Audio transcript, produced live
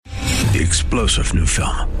The explosive new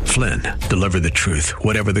film, Flynn, deliver the truth,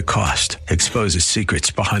 whatever the cost, exposes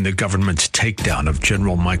secrets behind the government's takedown of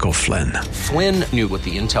General Michael Flynn. Flynn knew what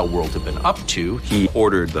the intel world had been up to. He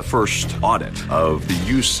ordered the first audit of the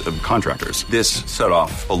use of contractors. This set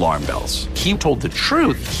off alarm bells. He told the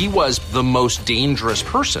truth. He was the most dangerous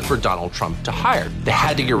person for Donald Trump to hire. They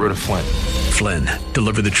had to get rid of Flynn. Flynn,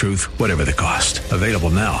 deliver the truth, whatever the cost. Available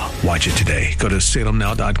now. Watch it today. Go to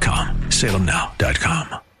salemnow.com.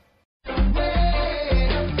 salemnow.com.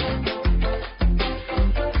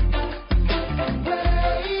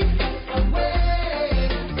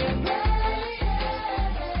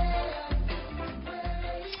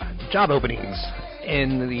 Job openings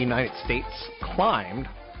in the United States climbed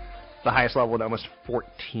the highest level in almost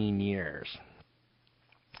 14 years.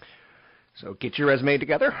 So get your resume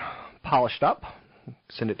together, polished up,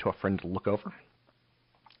 send it to a friend to look over.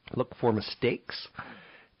 Look for mistakes,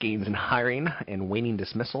 gains in hiring and waning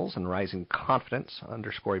dismissals, and rising confidence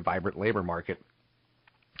underscore a vibrant labor market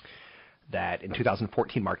that in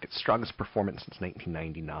 2014 marked its strongest performance since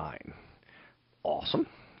 1999. Awesome.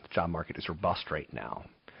 The job market is robust right now.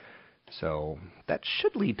 So that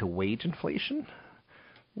should lead to wage inflation.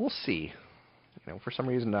 We'll see. For some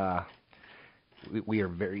reason, we are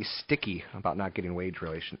very sticky about not getting wage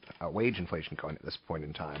inflation going at this point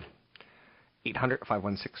in time.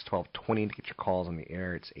 800-516-1220 to get your calls on the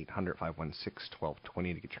air. It's 800-516-1220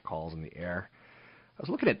 to get your calls on the air. I was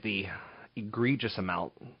looking at the egregious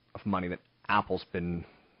amount of money that Apple's been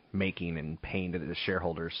making and paying to the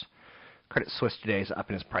shareholders. Credit Suisse today is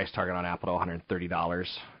upping his price target on Apple to $130.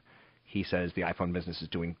 He says the iPhone business is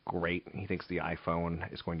doing great. He thinks the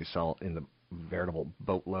iPhone is going to sell in the veritable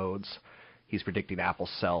boatloads. He's predicting Apple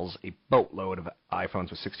sells a boatload of iPhones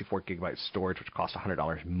with 64 gigabyte storage, which costs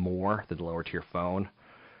 $100 more than the lower tier phone.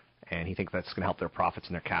 And he thinks that's going to help their profits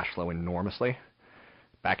and their cash flow enormously.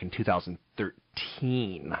 Back in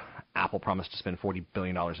 2013, Apple promised to spend $40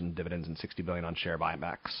 billion in dividends and $60 billion on share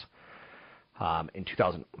buybacks. In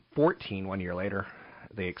 2014, 1 year later,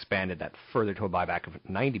 they expanded that further to a buyback of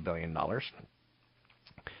 $90 billion,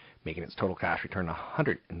 making its total cash return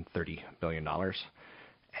 $130 billion.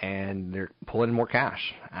 And they're pulling in more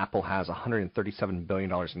cash. Apple has $137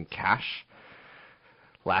 billion in cash.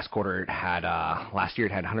 Last year it had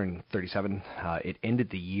 137. It ended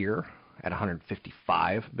the year at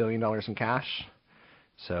 $155 billion in cash.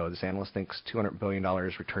 So this analyst thinks $200 billion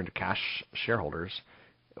returned to cash shareholders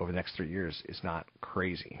over the next 3 years is not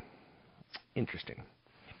crazy. Interesting.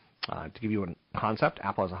 To give you a concept,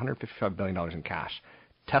 Apple has $155 billion in cash.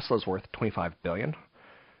 Tesla's worth $25 billion.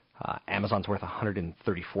 Amazon's worth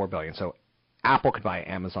 $134 billion. So Apple could buy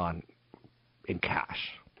Amazon in cash.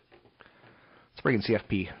 Let's bring in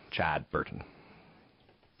CFP Chad Burton.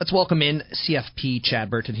 Let's welcome in CFP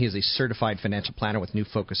Chad Burton. He is a certified financial planner with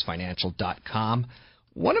NewFocusFinancial.com.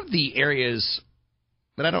 One of the areas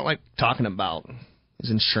that I don't like talking about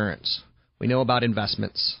is insurance. We know about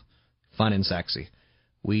investments, fun and sexy.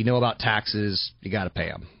 We know about taxes, you got to pay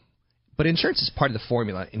them. But insurance is part of the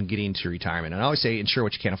formula in getting to retirement. And I always say insure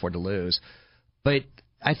what you can't afford to lose. But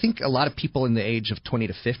I think a lot of people in the age of 20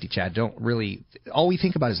 to 50, Chad, don't really – all we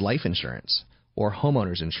think about is life insurance or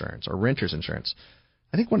homeowners insurance or renters insurance.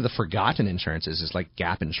 I think one of the forgotten insurances is like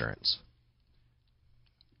gap insurance.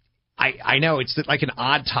 I know it's like an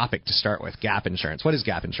odd topic to start with, gap insurance. What is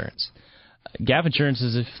gap insurance? Gap insurance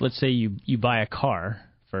is if, let's say, you buy a car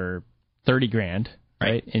for $30,000.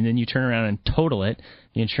 Right, and then you turn around and total it.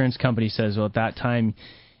 The insurance company says, well, at that time,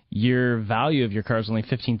 your value of your car is only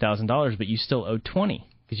 $15,000, but you still owe $20,000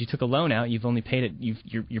 because you took a loan out. You've only paid it.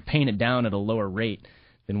 You're paying it down at a lower rate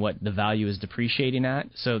than what the value is depreciating at.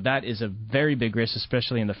 So that is a very big risk,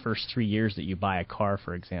 especially in the first 3 years that you buy a car,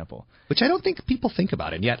 for example. Which I don't think people think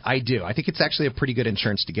about, and yet I do. I think it's actually a pretty good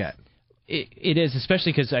insurance to get. It is,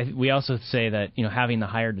 especially because we also say that having the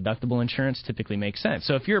higher deductible insurance typically makes sense.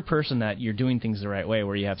 So if you're a person that you're doing things the right way,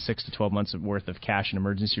 where you have 6 to 12 months worth of cash and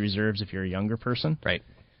emergency reserves, if you're a younger person, right,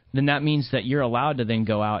 then that means that you're allowed to then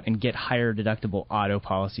go out and get higher deductible auto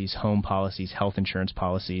policies, home policies, health insurance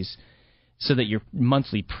policies, so that your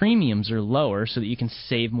monthly premiums are lower, so that you can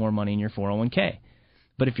save more money in your 401k.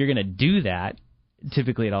 But if you're going to do that,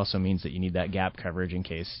 typically it also means that you need that gap coverage in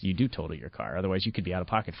case you do total your car. Otherwise, you could be out of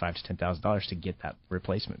pocket $5,000 to $10,000 to get that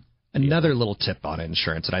replacement. Another little tip on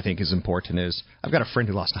insurance that I think is important is I've got a friend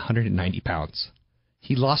who lost 190 pounds.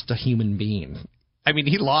 He lost a human being. I mean,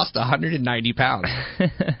 he lost 190 pounds.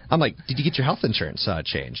 I'm like, did you get your health insurance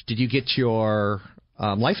changed? Did you get your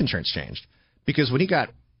life insurance changed? Because when he got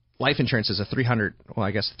life insurance as a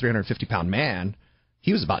 350-pound man,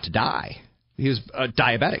 he was about to die. He was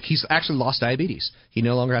diabetic. He's actually lost diabetes. He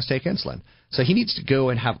no longer has to take insulin. So he needs to go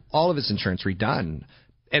and have all of his insurance redone.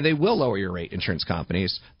 And they will lower your rate, insurance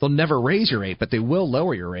companies. They'll never raise your rate, but they will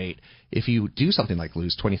lower your rate if you do something like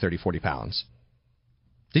lose 20, 30, 40 pounds.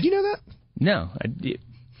 Did you know that? No.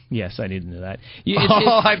 Yes, I didn't know that.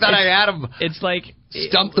 I thought I had him. It's like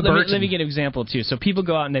Stump the Burton. Let me get an example too. So people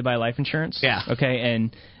go out and they buy life insurance. Yeah. Okay,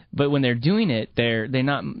 but when they're doing it, they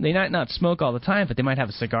not smoke all the time, but they might have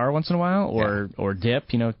a cigar once in a while or dip,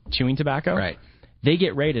 chewing tobacco. Right. They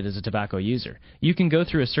get rated as a tobacco user. You can go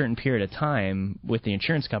through a certain period of time with the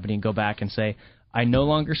insurance company and go back and say, I no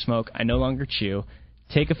longer smoke, I no longer chew.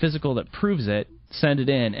 Take a physical that proves it, send it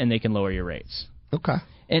in, and they can lower your rates. Okay.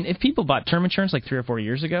 And if people bought term insurance like 3 or 4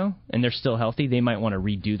 years ago and they're still healthy, they might want to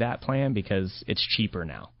redo that plan because it's cheaper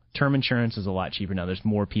now. Term insurance is a lot cheaper now. There's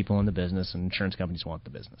more people in the business, and insurance companies want the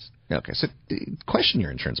business. Okay, so question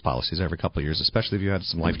your insurance policies every couple of years, especially if you had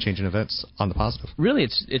some life-changing events on the positive. Really,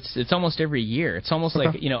 it's almost every year. It's almost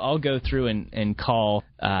like, I'll go through and call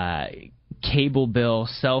cable bill,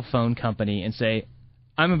 cell phone company and say,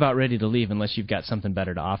 I'm about ready to leave unless you've got something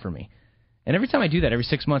better to offer me. And every time I do that, every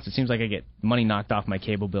 6 months, it seems like I get money knocked off my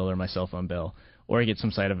cable bill or my cell phone bill, or I get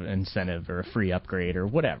some sort of incentive or a free upgrade or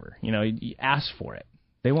whatever. You ask for it.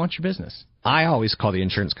 They want your business. I always call the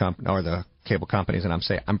insurance company or the cable companies, and I'm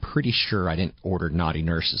saying, I'm pretty sure I didn't order Naughty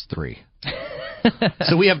Nurses 3.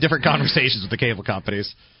 So we have different conversations with the cable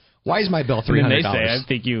companies. Why is my bill $300? And they say, I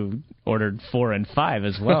think you ordered 4 and 5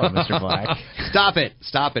 as well, Mr. Black. Stop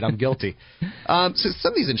it. I'm guilty. So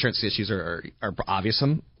some of these insurance issues are obvious.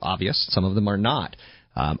 Some of them are not.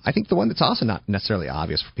 I think the one that's also not necessarily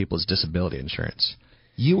obvious for people is disability insurance.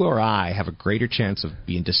 You or I have a greater chance of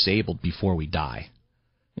being disabled before we die.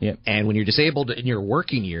 Yep. And when you're disabled in your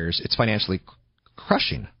working years, it's financially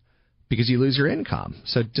crushing because you lose your income.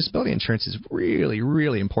 So disability insurance is really,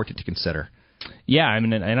 really important to consider. Yeah,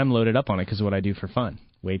 and I'm loaded up on it because of what I do for fun.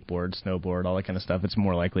 Wakeboard, snowboard, all that kind of stuff. It's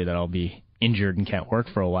more likely that I'll be injured and can't work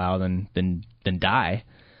for a while than die.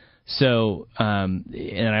 So,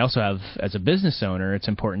 and I also have, as a business owner, it's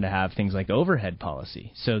important to have things like overhead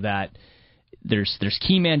policy so that there's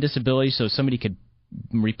key man disability, so somebody could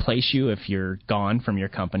replace you if you're gone from your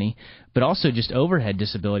company, but also just overhead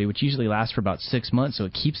disability, which usually lasts for about 6 months, so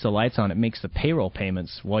it keeps the lights on. It makes the payroll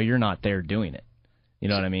payments while you're not there doing it. You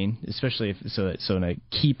know what I mean? Especially if so in a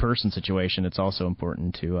key person situation, it's also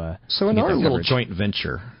important to. So in our little joint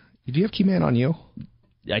venture, do you have key man on you?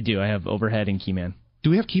 I do. I have overhead and key man. Do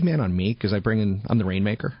we have key man on me? Because I'm the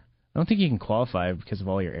rainmaker. I don't think you can qualify because of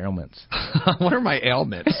all your ailments. What are my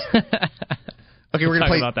ailments? Okay, we're going to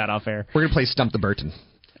play about that off air. We're going to play Stump the Burton.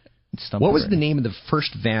 What was the name of the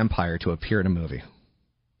first vampire to appear in a movie?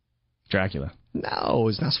 Dracula. No, it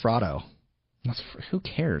was Nosferatu. Who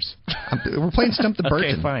cares? We're playing Stump the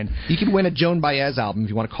Burton. Okay, fine. You can win a Joan Baez album if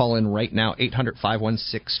you want to call in right now.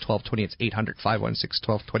 800-516-1220. It's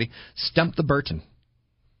 800-516-1220. Stump the Burton. Do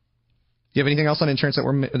you have anything else on insurance that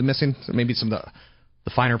we're missing? Maybe some of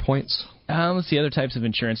the finer points? Let's see, other types of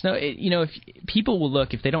insurance. No, if people will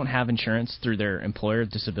look, if they don't have insurance through their employer,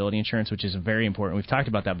 disability insurance, which is very important. We've talked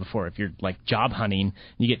about that before. If you're like job hunting,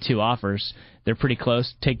 you get 2 offers. They're pretty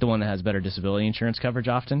close. Take the one that has better disability insurance coverage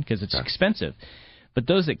often because it's expensive. But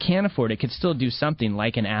those that can't afford it could still do something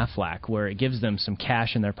like an Aflac where it gives them some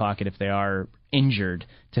cash in their pocket if they are injured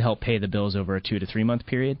to help pay the bills over a 2 to 3 month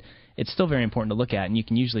period. It's still very important to look at, and you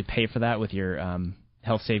can usually pay for that with your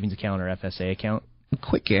health savings account or FSA account.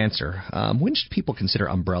 Quick answer. When should people consider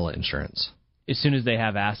umbrella insurance? As soon as they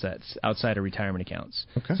have assets outside of retirement accounts.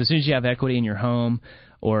 Okay. So as soon as you have equity in your home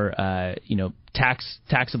or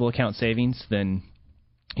taxable account savings, then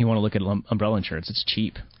you want to look at umbrella insurance. It's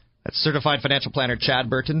cheap. That's certified financial planner Chad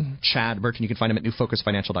Burton. Chad Burton, you can find him at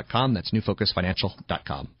newfocusfinancial.com. That's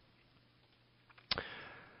newfocusfinancial.com.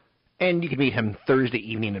 And you can meet him Thursday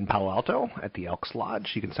evening in Palo Alto at the Elks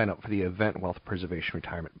Lodge. You can sign up for the event Wealth Preservation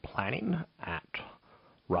Retirement Planning at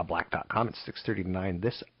robblack.com. It's 6:30 to 9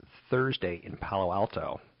 this Thursday in Palo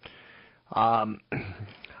Alto. I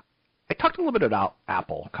talked a little bit about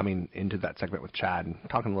Apple coming into that segment with Chad and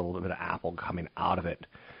talking a little bit about Apple coming out of it.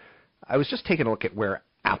 I was just taking a look at where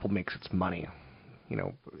Apple makes its money.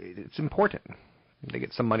 It's important. They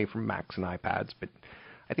get some money from Macs and iPads, but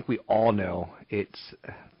I think we all know it's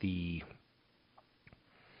the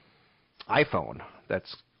iPhone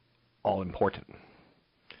that's all important.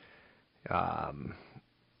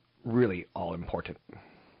 Really all important.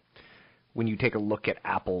 When you take a look at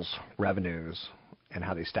Apple's revenues and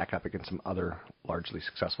how they stack up against some other largely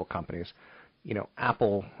successful companies,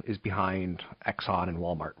 Apple is behind Exxon and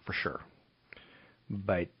Walmart for sure,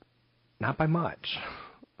 but not by much.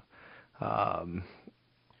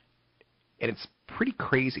 And it's pretty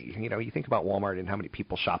crazy. You know, you think about Walmart and how many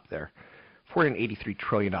people shop there. $483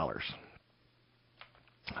 trillion.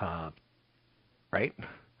 Right?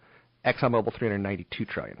 ExxonMobil, $392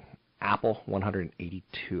 trillion. Apple, $182.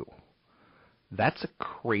 That's a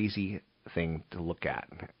crazy thing to look at.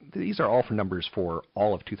 These are all for numbers for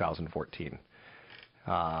all of 2014.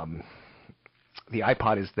 The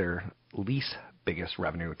iPod is their least biggest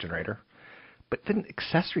revenue generator, but then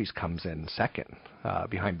accessories comes in second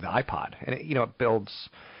behind the iPod, and it builds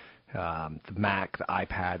the Mac, the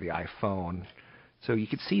iPad, the iPhone. So you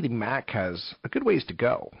can see the Mac has a good ways to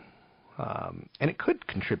go, and it could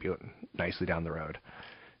contribute nicely down the road.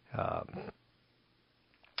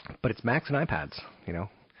 But it's Macs and iPads,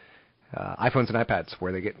 iPhones and iPads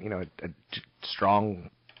where they get a strong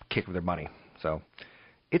kick of their money. So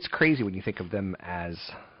it's crazy when you think of them as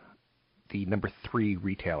the number 3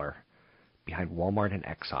 retailer behind Walmart and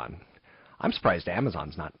Exxon. I'm surprised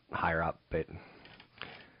Amazon's not higher up, but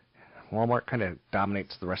Walmart kind of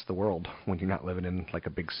dominates the rest of the world when you're not living in like a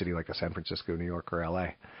big city like a San Francisco, New York, or LA.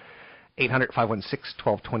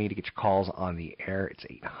 800-516-1220 to get your calls on the air. It's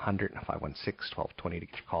 800-516-1220 to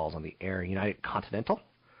get your calls on the air. United Continental,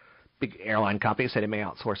 big airline company, said it may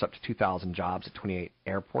outsource up to 2,000 jobs at 28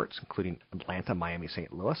 airports, including Atlanta, Miami,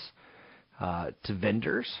 St. Louis, to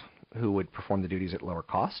vendors who would perform the duties at lower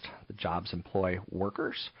cost. The jobs employ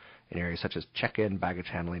workers in areas such as check-in, baggage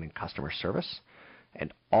handling, and customer service.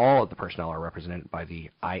 And all of the personnel are represented by the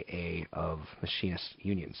IA of Machinists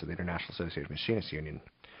Union, so the International Association of Machinists Union.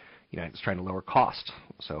 United's trying to lower cost,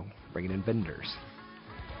 so bringing in vendors.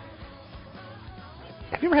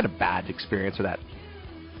 Have you ever had a bad experience with that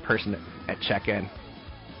person at check-in?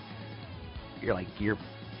 You're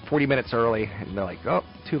 40 minutes early, and they're like, oh,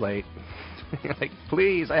 too late. You're like,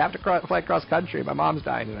 please, I have to fly cross country. My mom's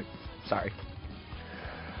dying. You're like, sorry.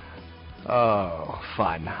 Oh,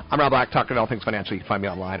 fun. I'm Rob Black, talking all things financial. You can find me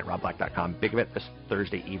online at robblack.com. Big event this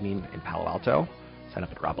Thursday evening in Palo Alto. Sign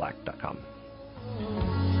up at robblack.com.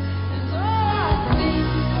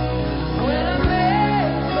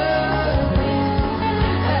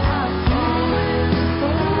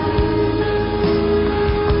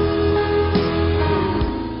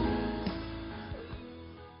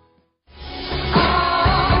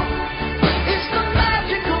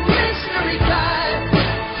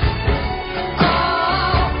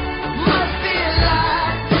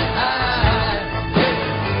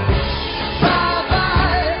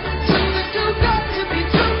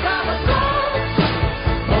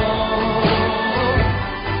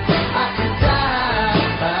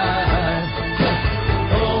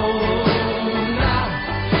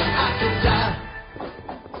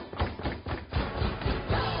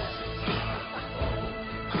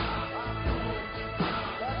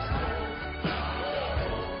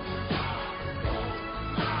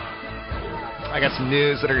 I got some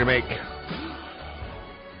news that are going to make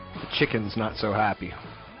the chickens not so happy.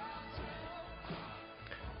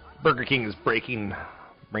 Burger King is bringing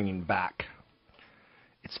back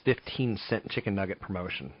its 15-cent chicken nugget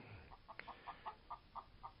promotion.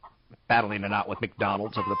 Battling it out with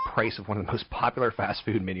McDonald's over the price of one of the most popular fast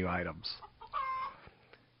food menu items.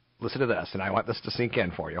 Listen to this, and I want this to sink in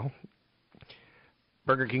for you.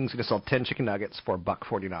 Burger King's going to sell 10 chicken nuggets for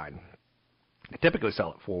 $1.49. They typically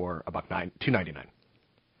sell it for $2.99.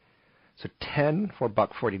 So 10 for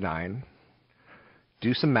 $1.49.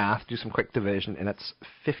 Do some math, do some quick division, and that's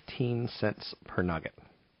 15 cents per nugget.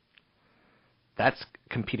 That's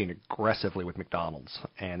competing aggressively with McDonald's,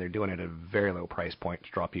 and they're doing it at a very low price point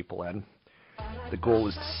to draw people in. The goal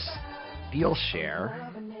is to steal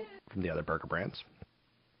share from the other burger brands.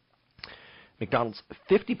 McDonald's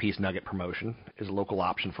 50-piece nugget promotion is a local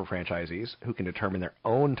option for franchisees who can determine their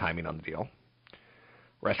own timing on the deal.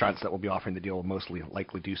 Restaurants that will be offering the deal will mostly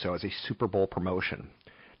likely do so as a Super Bowl promotion.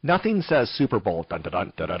 Nothing says Super Bowl,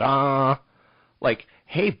 dun-da-dun-da-da-da, like,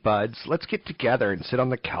 hey, buds, let's get together and sit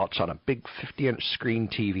on the couch on a big 50-inch screen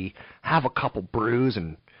TV, have a couple brews,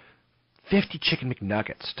 and 50 chicken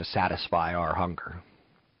McNuggets to satisfy our hunger.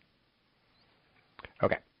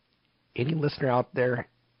 Okay. Any listener out there,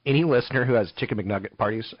 any listener who has chicken McNugget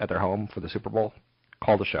parties at their home for the Super Bowl,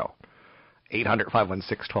 call the show.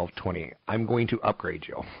 800-516-1220. I'm going to upgrade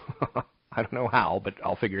you. I don't know how, but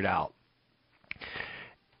I'll figure it out.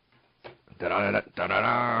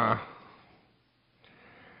 Da-da-da-da-da-da.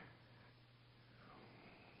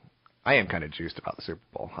 I am kind of juiced about the Super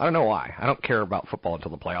Bowl. I don't know why. I don't care about football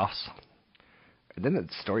until the playoffs. And then the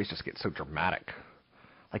stories just get so dramatic.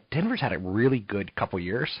 Like, Denver's had a really good couple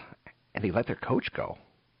years, and they let their coach go.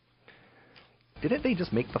 Didn't they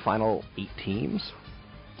just make the final 8 teams?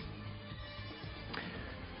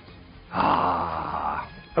 I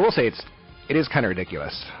will say it's it is kind of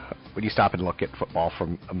ridiculous when you stop and look at football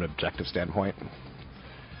from an objective standpoint.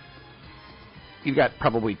 You've got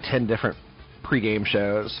probably 10 different pregame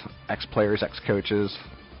shows, ex-players, ex-coaches,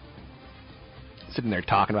 sitting there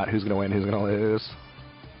talking about who's going to win, who's going to lose.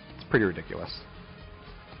 It's pretty ridiculous.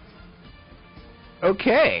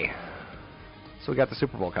 Okay. So we got the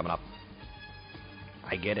Super Bowl coming up.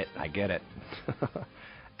 I get it.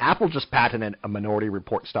 Apple just patented a Minority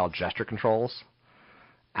Report-style gesture controls.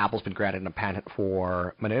 Apple's been granted a patent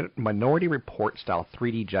for Minority Report-style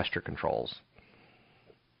 3D gesture controls.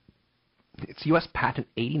 It's U.S. Patent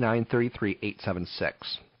 8933876.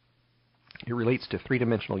 It relates to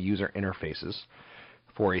three-dimensional user interfaces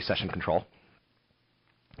for a session control.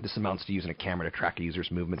 This amounts to using a camera to track a user's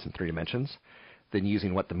movements in 3 dimensions, then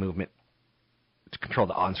using the movement to control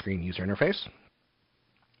the on-screen user interface.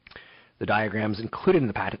 The diagrams included in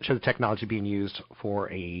the patent show the technology being used for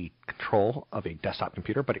a control of a desktop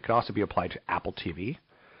computer, but it could also be applied to Apple TV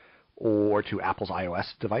or to Apple's iOS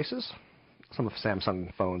devices. Some of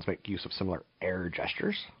Samsung phones make use of similar air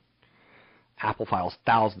gestures. Apple files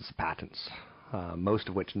thousands of patents, most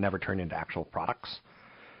of which never turn into actual products.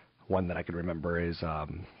 One that I can remember is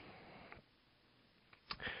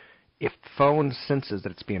if the phone senses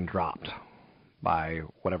that it's being dropped by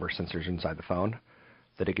whatever sensors inside the phone,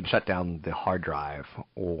 that it can shut down the hard drive,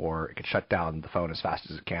 or it can shut down the phone as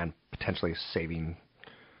fast as it can, potentially saving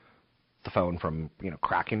the phone from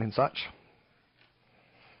cracking and such.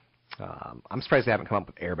 I'm surprised they haven't come up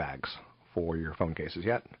with airbags for your phone cases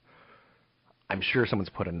yet. I'm sure someone's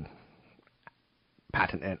put a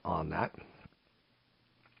patent on that.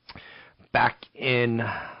 Back in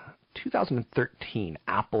 2013,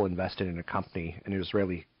 Apple invested in a company, an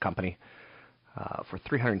Israeli company, for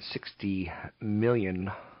 £360 million,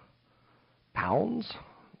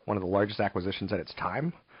 one of the largest acquisitions at its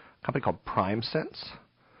time, a company called PrimeSense.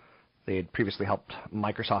 They had previously helped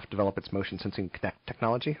Microsoft develop its motion sensing Kinect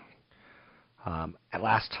technology. At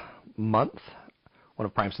last month, one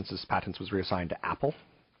of PrimeSense's patents was reassigned to Apple,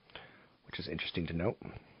 which is interesting to note.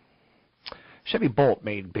 Chevy Bolt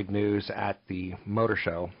made big news at the Motor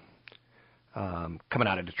Show coming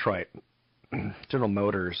out of Detroit. General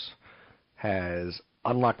Motors has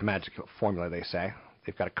unlocked the magic formula, they say.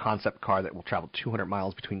 They've got a concept car that will travel 200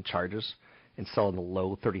 miles between charges and sell in the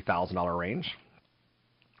low $30,000 range.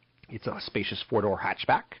 It's a spacious 4-door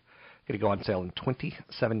hatchback, going to go on sale in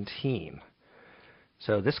 2017.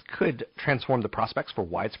 So this could transform the prospects for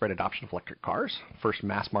widespread adoption of electric cars. First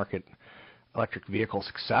mass-market electric vehicle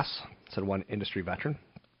success, said one industry veteran.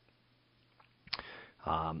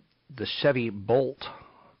 The Chevy Bolt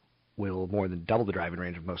will more than double the driving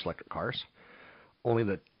range of most electric cars. Only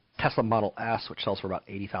the Tesla Model S, which sells for about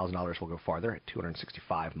 $80,000, will go farther at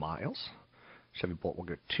 265 miles. Chevy Bolt will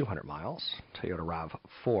go 200 miles. Toyota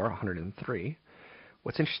RAV4, 103.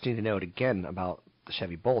 What's interesting to note, again, about the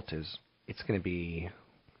Chevy Bolt is it's going to be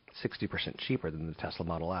 60% cheaper than the Tesla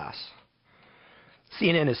Model S.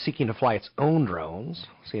 CNN is seeking to fly its own drones.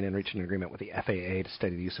 CNN reached an agreement with the FAA to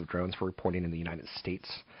study the use of drones for reporting in the United States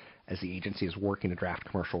as the agency is working to draft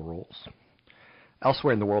commercial rules.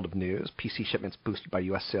 Elsewhere in the world of news, PC shipments boosted by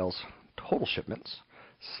U.S. sales total shipments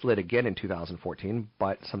slid again in 2014,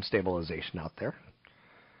 but some stabilization out there.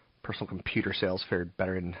 Personal computer sales fared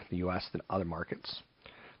better in the U.S. than other markets.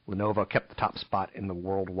 Lenovo kept the top spot in the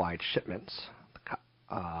worldwide shipments.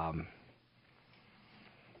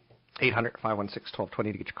 800-516-1220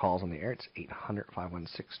 to get your calls on the air. It's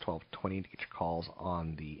 800-516-1220 to get your calls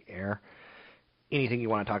on the air. Anything you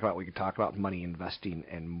want to talk about, we can talk about money, investing,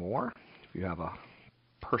 and more. If you have a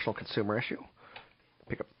personal consumer issue,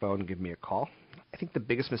 pick up the phone and give me a call. I think the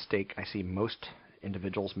biggest mistake I see most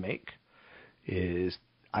individuals make is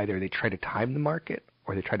either they try to time the market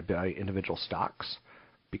or they try to buy individual stocks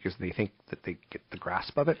because they think that they get the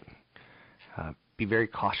grasp of it. Be very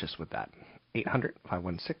cautious with that.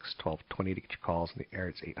 800-516-1220 to get your calls in the air.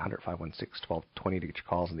 It's 800-516-1220 to get your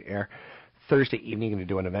calls in the air. Thursday evening, I'm going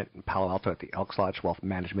to do an event in Palo Alto at the Elks Lodge Wealth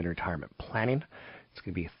Management and Retirement Planning. It's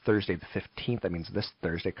going to be Thursday the 15th. That means this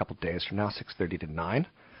Thursday, a couple days from now, 6:30 to 9.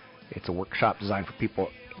 It's a workshop designed for people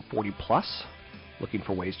 40 plus, looking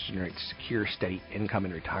for ways to generate secure, steady income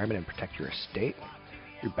in retirement and protect your estate.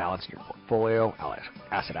 You're balancing your portfolio,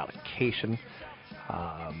 asset allocation,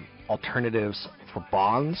 alternatives for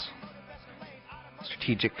bonds,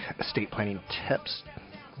 strategic estate planning tips,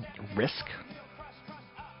 risk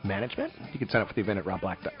management. You can sign up for the event at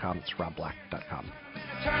robblack.com. It's robblack.com.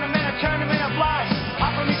 Tournament of life.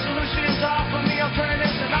 Offer me solutions, offer me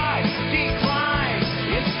alternatives, and I decline.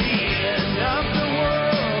 It's the end of the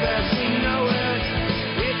world as we know it.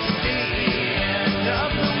 It's the end of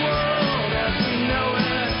the world as we know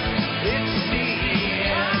it. It's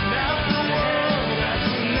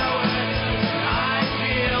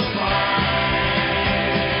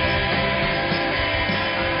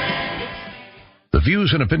The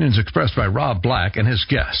views and opinions expressed by Rob Black and his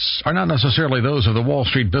guests are not necessarily those of the Wall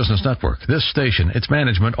Street Business Network, this station, its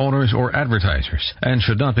management, owners, or advertisers, and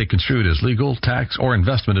should not be construed as legal, tax, or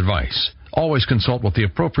investment advice. Always consult with the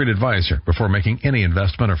appropriate advisor before making any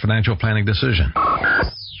investment or financial planning decision.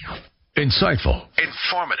 Insightful,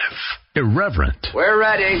 informative, irreverent. We're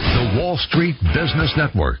ready. The Wall Street Business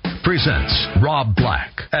Network presents Rob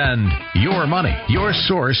Black and Your Money, your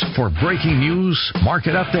source for breaking news,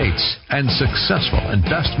 market updates, and successful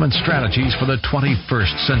investment strategies for the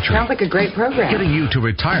 21st century. Sounds like a great program. Getting you to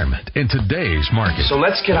retirement in today's market. So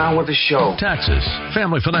let's get on with the show. Taxes,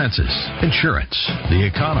 family finances, insurance, the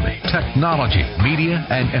economy, technology, media,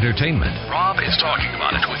 and entertainment. Rob is talking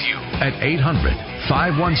about it with you at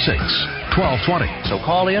 800-516-1220. So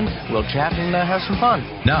call in, we'll chat and have some fun.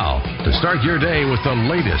 Now, to start your day with the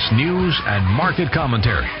latest news and market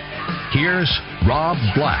commentary, here's Rob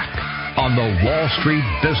Black on the Wall Street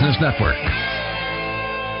Business Network.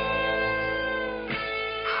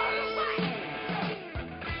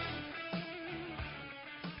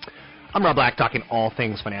 I'm Rob Black, talking all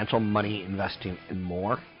things financial, money, investing, and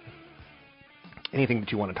more. Anything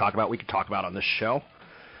that you want to talk about, we could talk about on this show.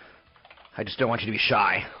 I just don't want you to be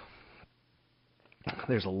shy.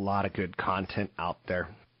 There's a lot of good content out there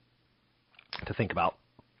to think about,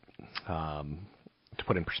 to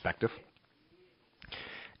put in perspective.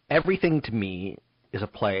 Everything to me is a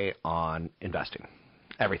play on investing.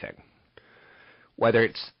 Everything. Whether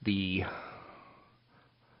it's the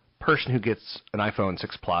person who gets an iPhone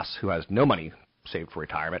 6 Plus who has no money saved for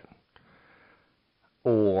retirement,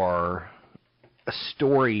 or a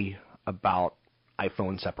story about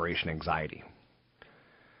iPhone separation anxiety.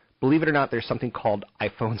 Believe it or not, there's something called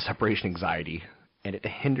iPhone separation anxiety, and it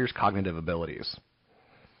hinders cognitive abilities.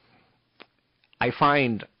 I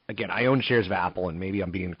find, again, I own shares of Apple, and maybe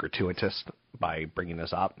I'm being gratuitous by bringing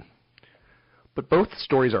this up, but both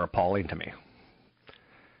stories are appalling to me.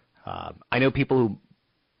 I know people who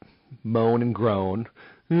moan and groan,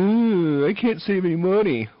 I can't save any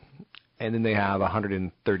money, and then they have a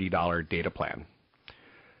 $130 data plan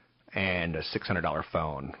and a $600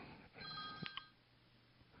 phone.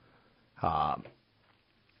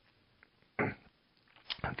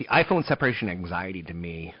 The iPhone separation anxiety to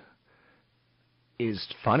me is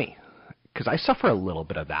funny because I suffer a little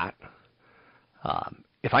bit of that.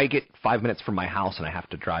 If I get 5 minutes from my house and I have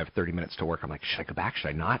to drive 30 minutes to work, I'm like, should I go back? Should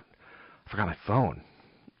I not? I forgot my phone.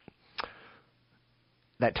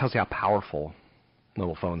 That tells you how powerful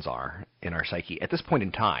mobile phones are in our psyche at this point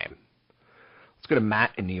in time. Let's go to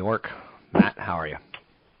Matt in New York. Matt, how are you?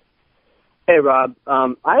 Hey, Rob.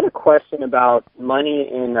 I had a question about money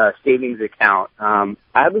in a savings account. I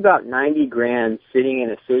have about $90,000 sitting in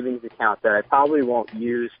a savings account that I probably won't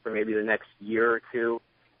use for maybe the next year or two.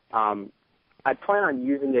 I plan on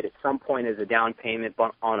using it at some point as a down payment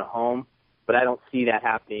on a home, but I don't see that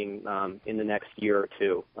happening in the next year or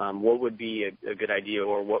two. What would be a good idea,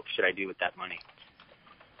 or what should I do with that money?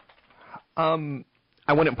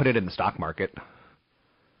 I wouldn't put it in the stock market.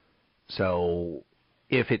 So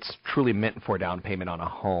if it's truly meant for a down payment on a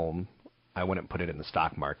home, I wouldn't put it in the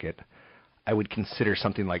stock market. I would consider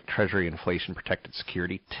something like Treasury Inflation Protected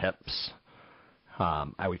Security TIPS.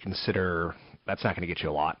 I would consider, that's not going to get you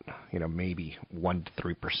a lot, maybe 1 to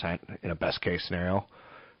 3% in a best case scenario.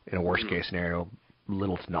 In a worst case scenario,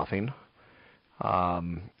 little to nothing.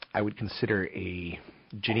 I would consider a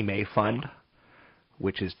Ginnie Mae fund,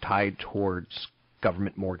 which is tied towards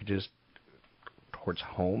government mortgages towards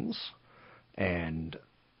homes, and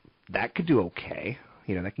that could do okay.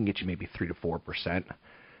 That can get you maybe 3 to 4%.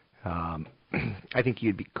 I think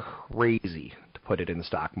you'd be crazy to put it in the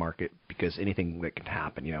stock market because anything that can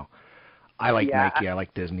happen. I like Nike, I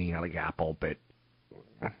like Disney, I like Apple, but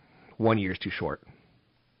 1 year is too short.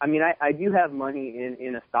 I mean, I do have money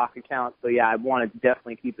in a stock account, so I want to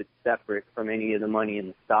definitely keep it separate from any of the money in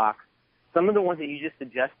the stocks. Some of the ones that you just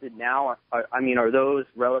suggested now, are those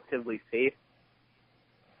relatively safe?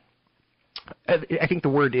 I think the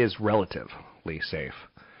word is relatively safe.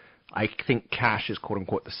 I think cash is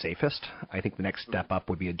quote-unquote the safest. I think the next step up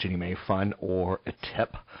would be a Ginnie Mae fund or a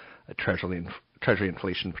TIP, a Treasury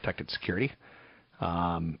Inflation Protected Security.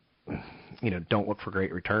 Don't look for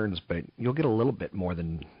great returns, but you'll get a little bit more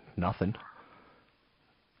than nothing,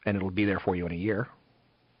 and it'll be there for you in a year.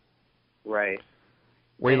 Right.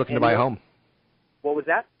 Where are you looking to buy a home? What was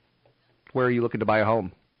that? Where are you looking to buy a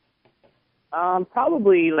home?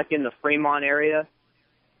 Probably like in the Fremont area.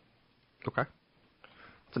 Okay.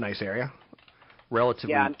 It's a nice area.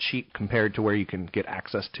 Relatively cheap compared to where you can get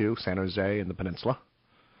access to, San Jose and the peninsula.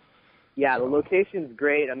 Yeah, the location's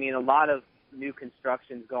great. I mean, a lot of new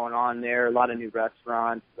construction's going on there, a lot of new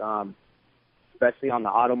restaurants. especially on the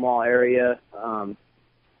Auto Mall area.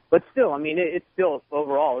 But still, I mean, it's still,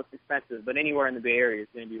 overall, it's expensive. But anywhere in the Bay Area is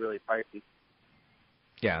going to be really pricey.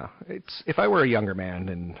 Yeah, if I were a younger man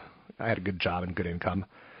and I had a good job and good income,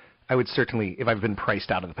 I would certainly, if I've been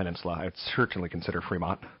priced out of the peninsula, I would certainly consider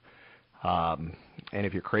Fremont. And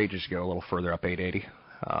if you're courageous, you go a little further up 880,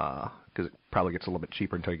 because it probably gets a little bit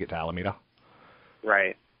cheaper until you get to Alameda.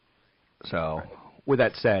 Right. So, with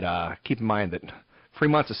that said, keep in mind that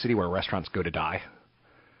Fremont's a city where restaurants go to die.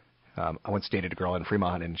 I once dated a girl in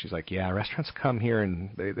Fremont, and she's like, yeah, restaurants come here,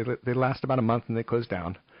 and they last about a month, and they close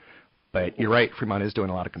down. But you're right, Fremont is doing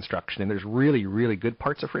a lot of construction, and there's really, really good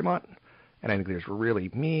parts of Fremont, and I think there's really,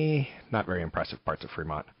 not very impressive parts of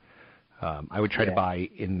Fremont. I would try to buy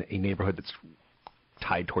in a neighborhood that's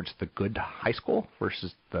tied towards the good high school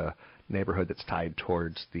versus the neighborhood that's tied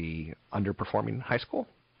towards the underperforming high school.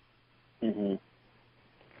 Mm-hmm.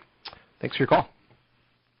 Thanks for your call.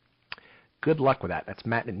 Good luck with that. That's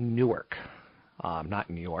Matt in Newark. Not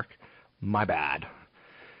in New York. My bad.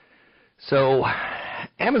 So,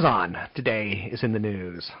 Amazon today is in the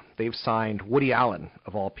news. They've signed Woody Allen,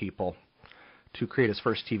 of all people, to create his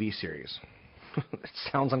first TV series. It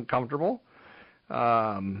sounds uncomfortable,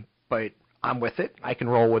 but I'm with it. I can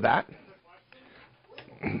roll with that.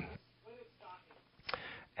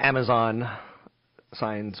 Amazon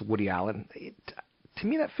signs Woody Allen. To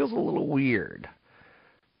me, that feels a little weird.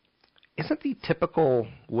 Isn't the typical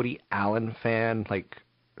Woody Allen fan like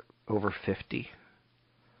over 50?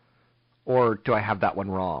 Or do I have that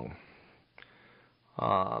one wrong?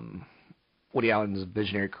 Woody Allen's a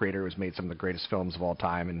visionary creator who has made some of the greatest films of all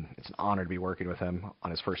time, and it's an honor to be working with him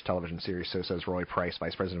on his first television series, so says Roy Price,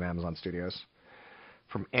 Vice President of Amazon Studios.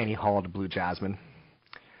 From Annie Hall to Blue Jasmine.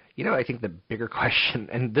 You know, I think the bigger question,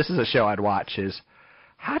 and this is a show I'd watch, is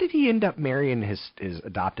how did he end up marrying his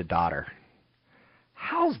adopted daughter?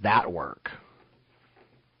 How's that work?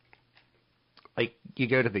 Like, you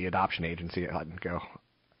go to the adoption agency and go,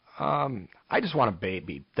 I just want a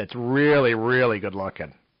baby that's really, really good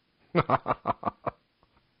looking.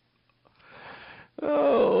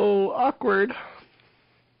 Oh, awkward.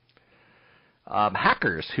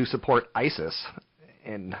 Hackers who support ISIS,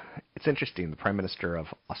 and it's interesting, the Prime Minister of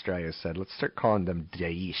Australia said, let's start calling them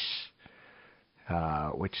Daesh,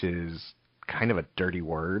 which is kind of a dirty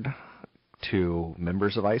word to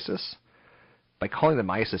members of ISIS. By calling them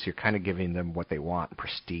ISIS, you're kind of giving them what they want,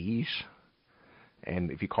 prestige.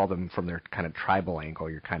 And if you call them from their kind of tribal angle,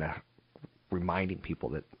 you're kind of reminding people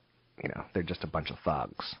that, you know, they're just a bunch of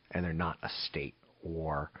thugs and they're not a state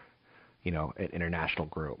or, you know, an international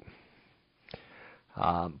group.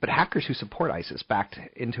 But hackers who support ISIS backed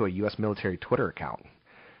into a U.S. military Twitter account.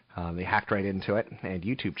 They hacked right into it, and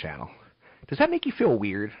YouTube channel. Does that make you feel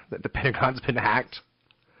weird that the Pentagon's been hacked?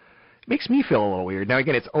 It makes me feel a little weird. Now,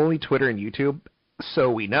 again, it's only Twitter and YouTube,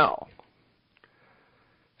 so we know.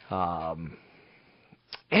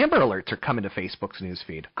 Amber Alerts are coming to Facebook's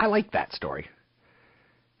newsfeed. I like that story.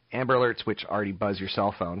 Amber Alerts, which already buzz your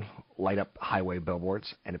cell phone, light up highway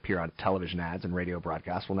billboards, and appear on television ads and radio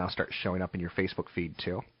broadcasts, will now start showing up in your Facebook feed,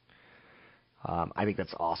 too. I think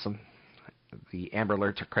that's awesome. The Amber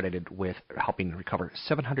Alerts are credited with helping recover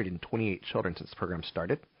 728 children since the program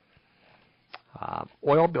started.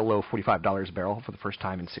 Oil below $45 a barrel for the first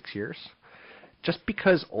time in 6 years. Just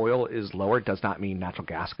because oil is lower does not mean natural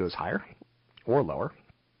gas goes higher or lower.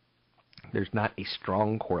 There's not a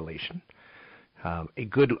strong correlation. A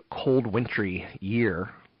good cold wintry year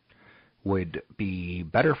would be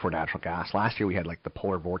better for natural gas. Last year we had like the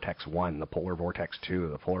Polar Vortex 1, the Polar Vortex 2,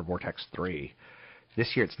 the Polar Vortex 3.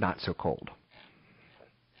 This year it's not so cold.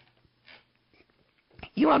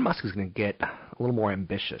 Elon Musk is going to get a little more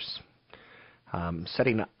ambitious,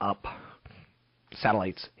 setting up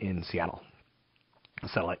satellites in Seattle, a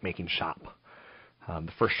satellite making shop.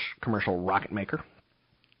 The first commercial rocket maker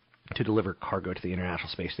to deliver cargo to the International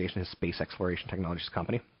Space Station is Space Exploration Technologies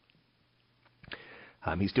company.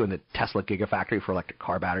 He's doing the Tesla Gigafactory for electric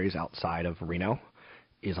car batteries outside of Reno,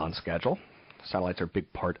 is on schedule. Satellites are a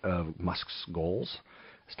big part of Musk's goals.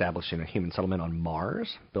 Establishing a human settlement on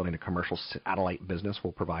Mars, building a commercial satellite business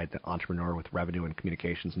will provide the entrepreneur with revenue and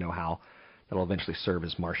communications know-how that will eventually serve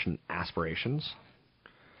as Martian aspirations.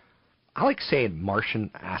 I like saying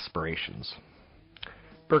Martian aspirations.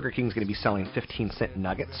 Burger King's going to be selling 15-cent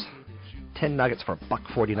nuggets. 10 nuggets for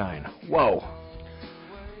 $1.49. Whoa.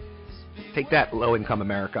 Take that, low-income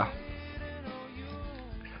America.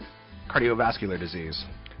 Cardiovascular disease.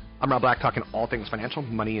 I'm Rob Black, talking all things financial,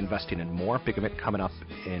 money, investing, and more. Big event coming up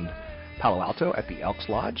in Palo Alto at the Elks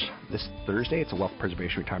Lodge this Thursday. It's a wealth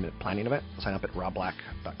preservation retirement planning event. Sign up at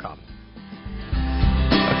robblack.com.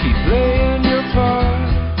 I keep playing your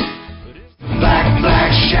part.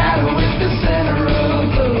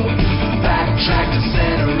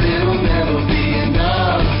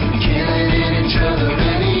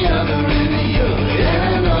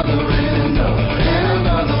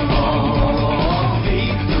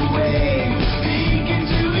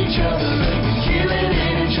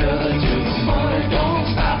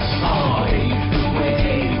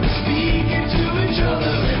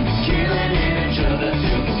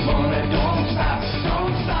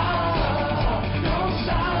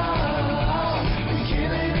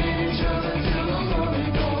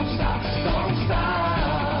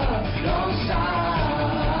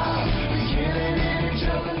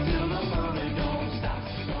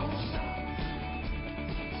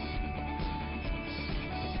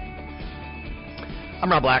 I'm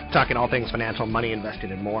Rob Black, talking all things financial, money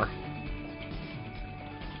invested, and more.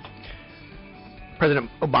 President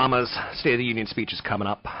Obama's State of the Union speech is coming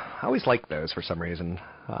up. I always like those for some reason.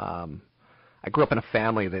 I grew up in a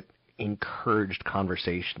family that encouraged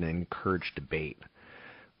conversation and encouraged debate.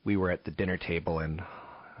 We were at the dinner table and,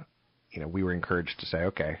 we were encouraged to say,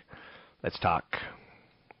 okay, let's talk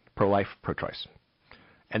pro-life, pro-choice.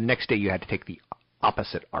 And the next day you had to take the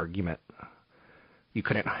opposite argument. You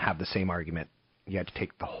couldn't have the same argument. You had to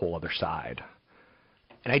take the whole other side.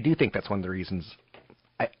 And I do think that's one of the reasons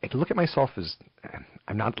I look at myself as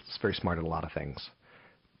I'm not very smart at a lot of things,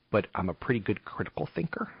 but I'm a pretty good critical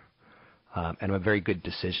thinker, and I'm a very good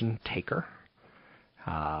decision taker.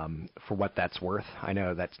 For what that's worth, I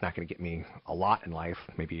know that's not going to get me a lot in life,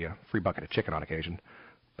 maybe a free bucket of chicken on occasion,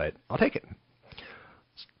 but I'll take it.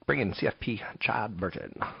 Let's bring in CFP Chad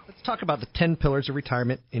Burton. Let's talk about the 10 pillars of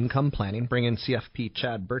retirement income planning. Bring in CFP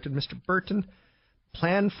Chad Burton. Mr. Burton,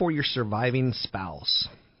 plan for your surviving spouse.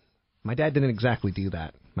 My dad didn't exactly do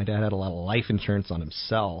that. My dad had a lot of life insurance on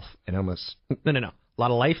himself and a lot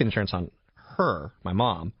of life insurance on her, my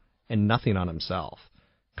mom, and nothing on himself.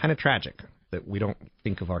 Kind of tragic that we don't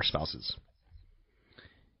think of our spouses.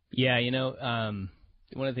 Yeah, one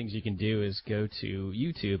of the things you can do is go to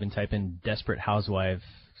YouTube and type in Desperate Housewife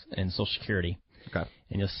and Social Security. Okay.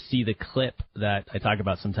 And you'll see the clip that I talk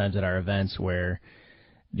about sometimes at our events where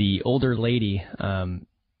the older lady, her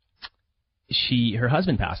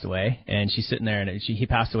husband passed away, and she's sitting there, and he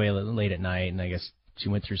passed away late at night, and I guess she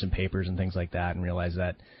went through some papers and things like that and realized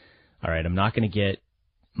that, all right, I'm not going to get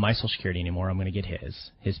my Social Security anymore. I'm going to get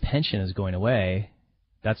his. His pension is going away.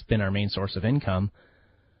 That's been our main source of income.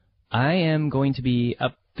 I am going to be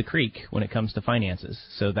up the creek when it comes to finances.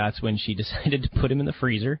 So that's when she decided to put him in the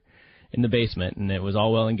freezer in the basement, and it was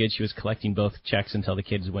all well and good. She was collecting both checks until the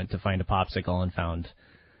kids went to find a popsicle and found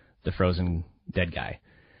the frozen dead guy.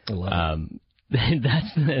 That's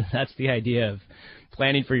the idea of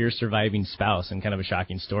planning for your surviving spouse, and kind of a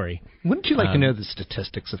shocking story. Wouldn't you like to know the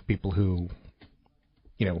statistics of people who,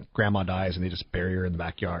 grandma dies and they just bury her in the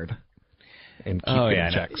backyard and keep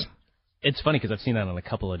getting checks? It's funny because I've seen that on a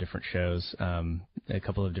couple of different shows,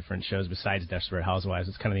 besides Desperate Housewives.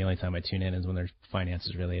 It's kind of the only time I tune in is when there's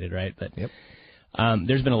finances related, right? But yep.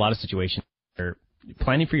 There's been a lot of situations where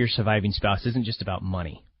planning for your surviving spouse isn't just about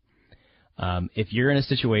money. If you're in a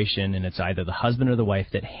situation and it's either the husband or the wife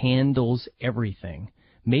that handles everything,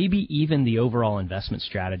 maybe even the overall investment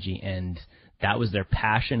strategy, and that was their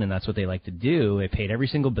passion and that's what they like to do, they paid every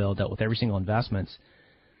single bill, dealt with every single investments.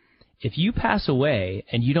 If you pass away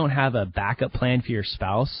and you don't have a backup plan for your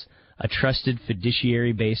spouse, a trusted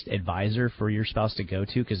fiduciary-based advisor for your spouse to go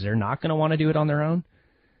to because they're not going to want to do it on their own,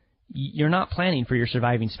 you're not planning for your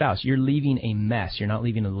surviving spouse. You're leaving a mess. You're not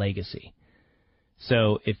leaving a legacy.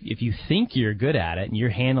 So if you think you're good at it and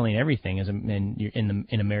you're handling everything and you're in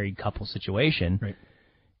a married couple situation, right,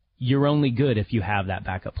 you're only good if you have that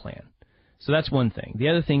backup plan. So that's one thing. The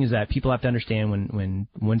other thing is that people have to understand when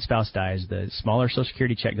one spouse dies, the smaller Social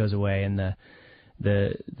Security check goes away, and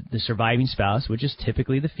the surviving spouse, which is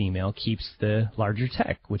typically the female, keeps the larger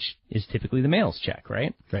check, which is typically the male's check,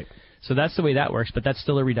 right? Right. So that's the way that works, but that's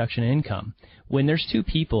still a reduction in income. When there's two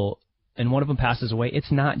people and one of them passes away,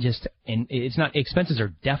 expenses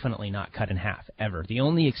are definitely not cut in half, ever. The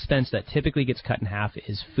only expense that typically gets cut in half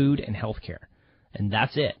is food and health care, and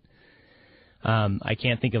that's it. I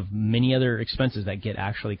can't think of many other expenses that get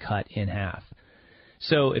actually cut in half.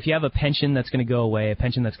 So if you have a pension that's going to go away, a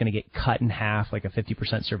pension that's going to get cut in half, like a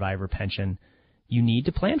 50% survivor pension, you need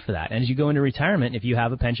to plan for that. And as you go into retirement, if you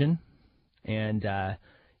have a pension and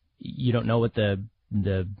you don't know what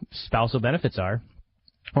the spousal benefits are,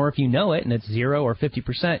 or if you know it and it's 0 or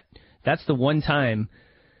 50%, that's the one time,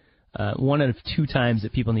 one out of two times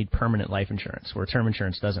that people need permanent life insurance, where term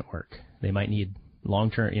insurance doesn't work. They might need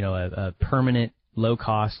long-term, a permanent,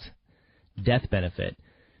 low-cost death benefit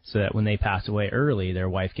so that when they pass away early, their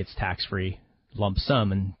wife gets tax-free lump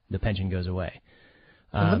sum and the pension goes away.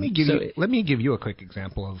 Let me give you a quick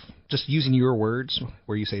example of just using your words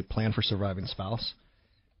where you say plan for surviving spouse.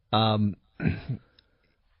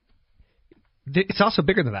 It's also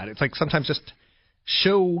bigger than that. It's like sometimes just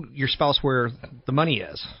show your spouse where the money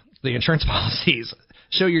is, the insurance policies.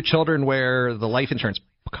 Show your children where the life insurance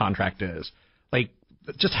contract is. Like,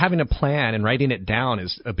 just having a plan and writing it down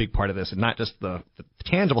is a big part of this, and not just the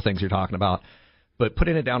tangible things you're talking about, but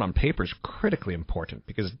putting it down on paper is critically important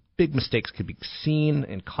because big mistakes could be seen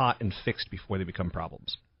and caught and fixed before they become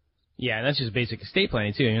problems. Yeah, and that's just basic estate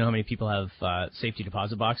planning, too. You know how many people have safety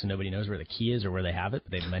deposit box and nobody knows where the key is or where they have it,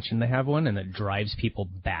 but they've mentioned they have one, and that drives people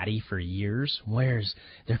batty for years.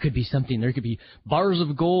 There could be something, there could be bars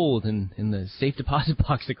of gold in the safe deposit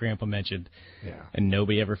box that Grandpa mentioned, and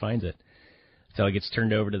nobody ever finds it until it gets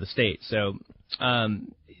turned over to the state. So,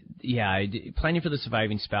 planning for the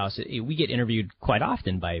surviving spouse, we get interviewed quite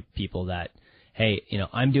often by people that, hey,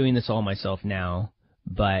 I'm doing this all myself now,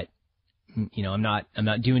 but I'm not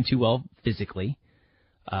doing too well physically,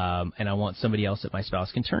 and I want somebody else that my spouse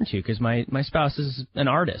can turn to because my spouse is an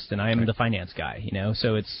artist and I am the finance guy,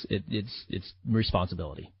 so it's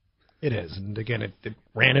responsibility. It is, and again, it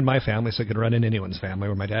ran in my family, so it could run in anyone's family.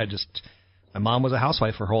 Where my mom was a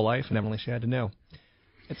housewife her whole life, and evidently she had to know.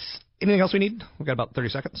 Anything else we need? We've got about 30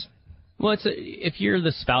 seconds. Well, if you're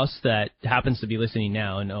the spouse that happens to be listening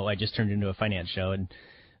now, and I just turned into a finance show, and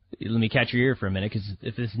let me catch your ear for a minute, because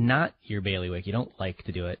if it's not your bailiwick, you don't like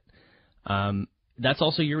to do it, that's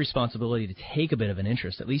also your responsibility to take a bit of an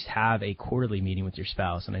interest, at least have a quarterly meeting with your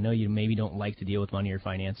spouse. And I know you maybe don't like to deal with money or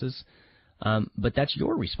finances, but that's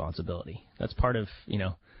your responsibility. That's part of,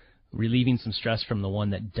 relieving some stress from the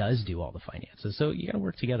one that does do all the finances. So you got to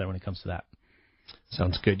work together when it comes to that.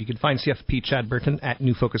 Sounds good. You can find CFP Chad Burton at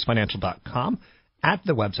newfocusfinancial.com. At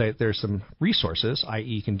the website, there's some resources, i.e.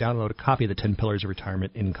 you can download a copy of the 10 Pillars of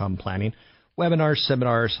Retirement Income Planning, webinars,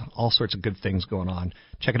 seminars, all sorts of good things going on.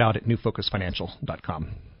 Check it out at newfocusfinancial.com.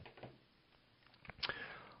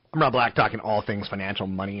 I'm Rob Black, talking all things financial,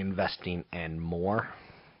 money, investing, and more.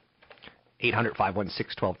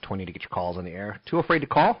 800-516-1220 to get your calls on the air. Too afraid to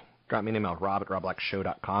call? Drop me an email,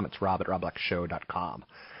 rob@robblackshow.com. It's rob@robblackshow.com.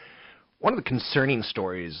 One of the concerning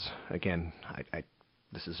stories, again,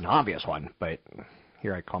 this is an obvious one, but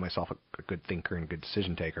here I call myself a good thinker and good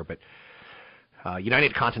decision taker, but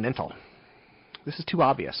United Continental. This is too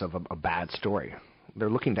obvious of a bad story. They're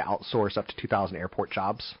looking to outsource up to 2,000 airport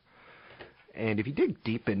jobs. And if you dig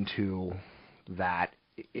deep into that,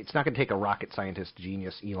 it's not going to take a rocket scientist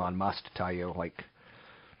genius, Elon Musk, to tell you,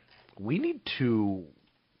 we need to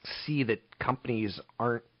see that companies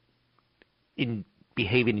aren't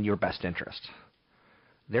behaving in your best interest.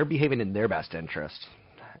 They're behaving in their best interest,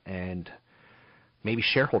 and maybe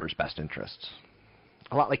shareholders' best interests.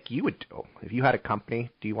 A lot like you would do. If you had a company,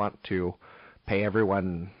 do you want to pay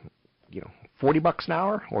everyone, $40 an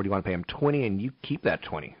hour, or do you want to pay them $20 and you keep that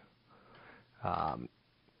 $20?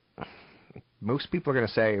 Most people are going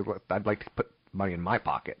to say, look, I'd like to put money in my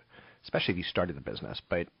pocket, especially if you started the business.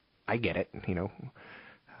 But I get it.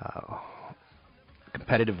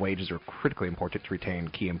 Competitive wages are critically important to retain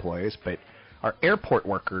key employees, but are airport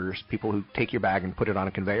workers, people who take your bag and put it on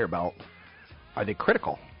a conveyor belt, are they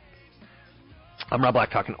critical? I'm Rob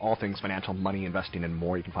Black, talking all things financial, money, investing, and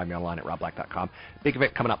more. You can find me online at robblack.com. Big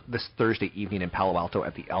event coming up this Thursday evening in Palo Alto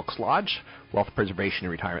at the Elks Lodge. Wealth preservation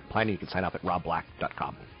and retirement planning. You can sign up at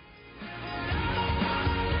robblack.com.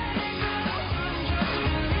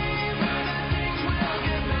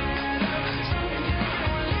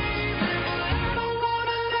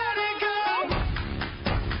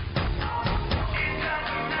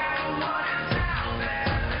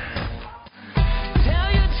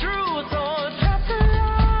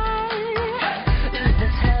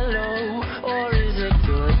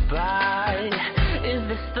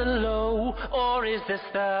 Is this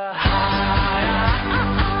the high?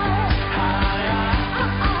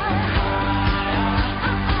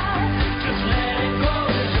 Just let it go,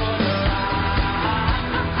 enjoy the ride.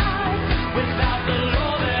 Without the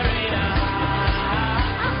low, there ain't a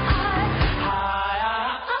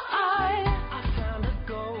high. I found a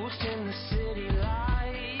ghost in the city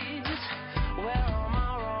lights, where all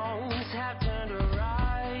my wrongs have turned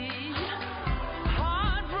right.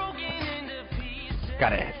 Heartbroken into pieces.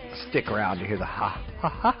 Got it. Stick around to hear the ha ha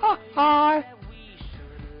ha ha ha.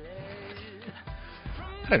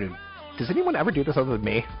 I don't know. Does anyone ever do this other than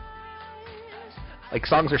me?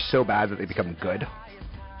 Songs are so bad that they become good.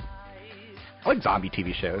 I like zombie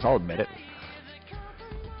TV shows, I'll admit it.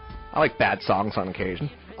 I like bad songs on occasion,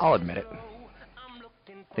 I'll admit it.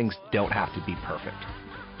 Things don't have to be perfect.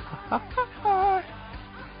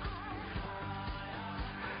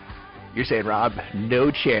 You're saying, Rob, no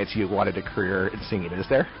chance you wanted a career in singing, is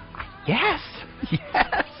there? Yes!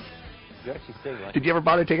 Yes! You actually sing like Did you ever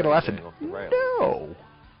bother taking a lesson? No.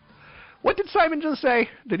 What did Simon just say?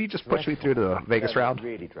 Did he just push me through the Vegas round?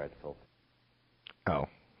 Really dreadful. Oh,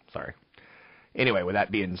 sorry. Anyway, with that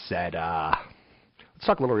being said, let's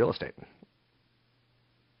talk a little real estate.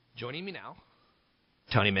 Joining me now,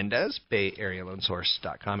 Tony Mendez,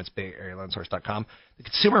 BayAreaLoanSource.com. It's BayAreaLoanSource.com. The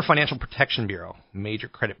Consumer Financial Protection Bureau, major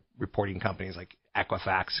credit reporting companies like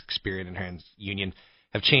Equifax, Experian, and TransUnion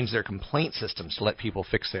have changed their complaint systems to let people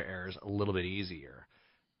fix their errors a little bit easier.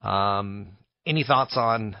 Any thoughts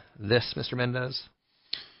on this, Mr. Mendez?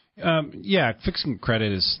 Yeah, fixing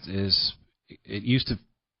credit is it used to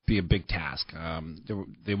be a big task.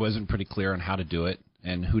 There wasn't pretty clear on how to do it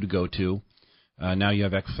and who to go to. Now you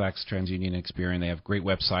have Equifax, TransUnion, Experian. They have great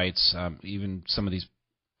websites. Even some of these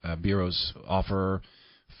bureaus offer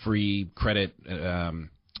free credit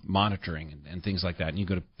monitoring and things like that. And you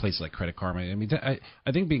go to places like Credit Karma. I mean,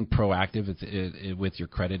 I think being proactive with your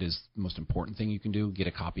credit is the most important thing you can do. Get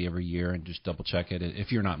a copy every year and just double check it.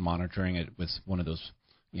 If you're not monitoring it with one of those,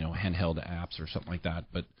 handheld apps or something like that.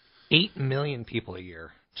 But 8 million people a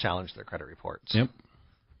year challenge their credit reports. Yep.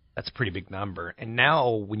 That's a pretty big number. And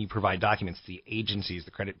now when you provide documents, the agencies,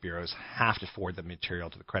 the credit bureaus, have to forward the material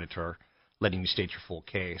to the creditor, letting you state your full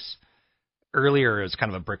case. Earlier, it was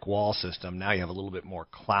kind of a brick wall system. Now you have a little bit more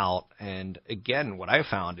clout. And again, what I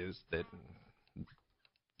found is that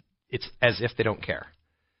it's as if they don't care.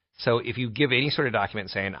 So if you give any sort of document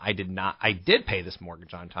saying, I did pay this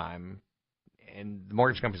mortgage on time, and the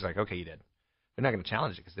mortgage company's like, okay, you did. They're not going to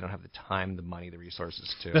challenge it because they don't have the time, the money, the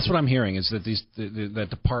resources to. That's what I'm hearing is that that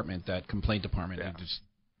department, that complaint department,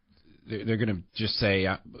 they're going to just say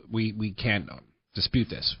we can't dispute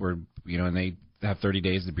this. And they have 30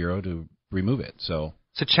 days the bureau to remove it. So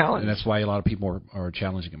it's a challenge, and that's why a lot of people are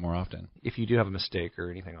challenging it more often. If you do have a mistake or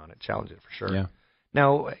anything on it, challenge it for sure. Yeah.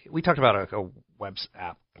 Now we talked about a web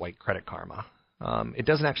app like Credit Karma. It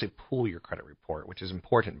doesn't actually pull your credit report, which is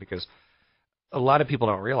important because a lot of people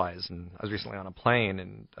don't realize, and I was recently on a plane,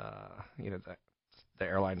 and the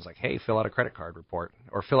airline's like, "Hey, fill out a credit card report,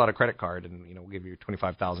 or fill out a credit card, and we'll give you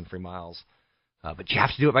 25,000 free miles, but you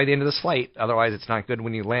have to do it by the end of this flight, otherwise it's not good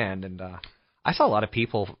when you land." And I saw a lot of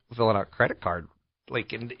people filling out credit card,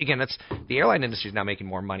 and again, that's the airline industry is now making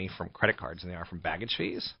more money from credit cards than they are from baggage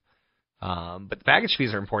fees. But the baggage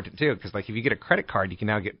fees are important too, because if you get a credit card, you can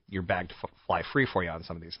now get your bag to fly free for you on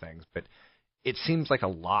some of these things. But it seems like a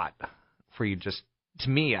lot for you to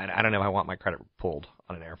me, I don't know if I want my credit pulled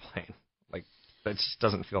on an airplane. That just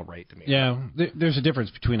doesn't feel right to me. Yeah, there's a difference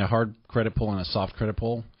between a hard credit pull and a soft credit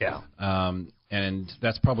pull. Yeah. And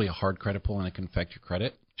that's probably a hard credit pull, and it can affect your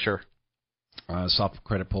credit. Sure. Soft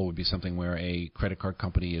credit pull would be something where a credit card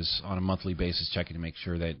company is on a monthly basis checking to make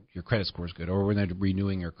sure that your credit score is good, or when they're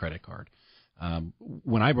renewing your credit card.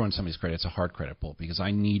 When I run somebody's credit, it's a hard credit pull because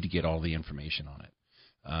I need to get all the information on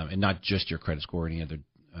it, and not just your credit score or any other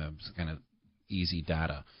kind of easy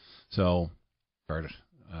data. So,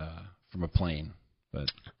 from a plane,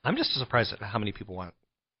 but I'm just surprised at how many people want,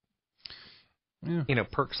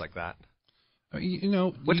 perks like that.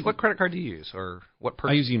 What credit card do you use, or what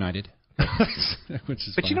perks? I use United, which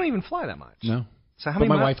is. But fun. you don't even fly that much. No. So how but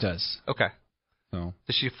many? My wife does. Okay. So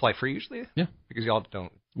does she fly free usually? Yeah. Because y'all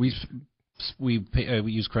don't. We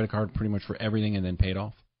use credit card pretty much for everything and then pay it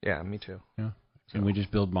off. Yeah, me too. Yeah. So. And we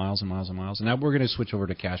just build miles and miles and miles. And now we're going to switch over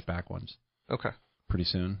to cashback ones. Okay. Pretty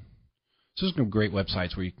soon. So there's some great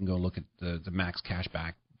websites where you can go look at the max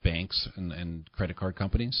cashback banks and credit card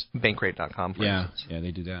companies. Bankrate.com, for instance. Yeah,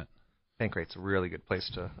 they do that. Bankrate's a really good place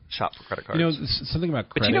to shop for credit cards. Something about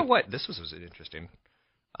credit. But you know what? This was interesting.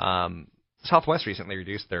 Southwest recently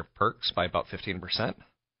reduced their perks by about 15%.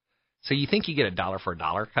 So you think you get $1 for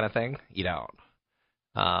 $1 kind of thing? You don't.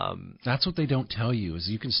 That's what they don't tell you is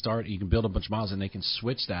you can build a bunch of miles and they can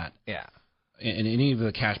switch that. Yeah. And any of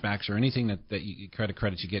the cashbacks or anything that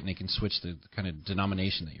credits you get, and they can switch the kind of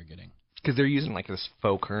denomination that you're getting. Because they're using this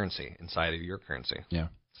faux currency inside of your currency. Yeah.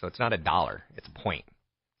 So it's not $1, it's a point.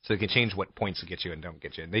 So they can change what points to get you and don't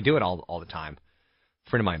get you. And they do it all the time. A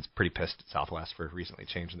friend of mine's pretty pissed at Southwest for recently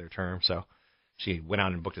changing their terms. So she went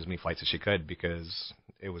out and booked as many flights as she could because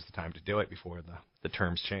it was the time to do it before the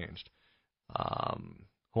terms changed.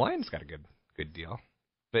 Hawaiian's got a good deal.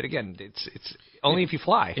 But again, it's only if you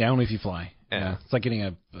fly. Yeah, only if you fly. Yeah. It's like getting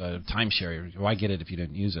a timeshare. Why get it if you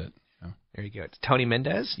didn't use it? There you go. It's Tony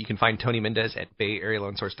Mendez. You can find Tony Mendez at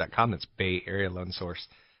BayAreaLoanSource.com. That's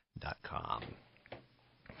BayAreaLoanSource.com.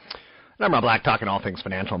 And I'm Rob Black, talking all things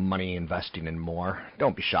financial, money, investing, and more.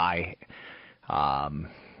 Don't be shy.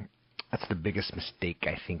 That's the biggest mistake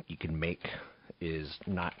I think you can make is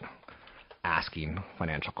not asking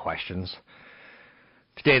financial questions.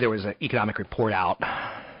 Today there was an economic report out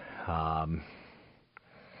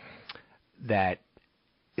that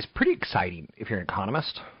is pretty exciting if you're an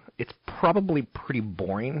economist. It's probably pretty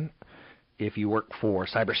boring if you work for a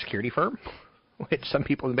cybersecurity firm, which some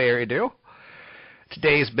people in the Bay Area do.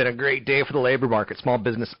 Today has been a great day for the labor market. Small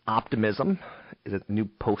business optimism is at the new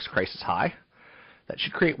post-crisis high. That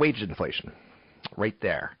should create wage inflation right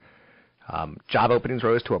there. Job openings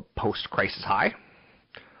rose to a post-crisis high.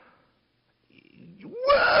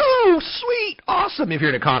 Woo! Sweet! Awesome if you're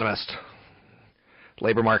an economist. The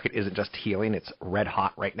labor market isn't just healing, it's red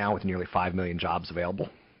hot right now with nearly 5 million jobs available.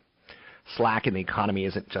 Slack in the economy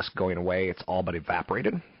isn't just going away, it's all but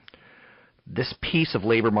evaporated. This piece of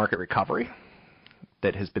labor market recovery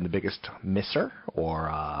that has been the biggest misser or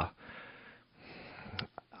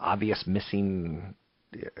obvious missing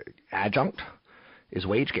adjunct is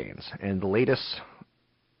wage gains. And the latest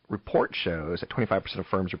report shows that 25% of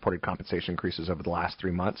firms reported compensation increases over the last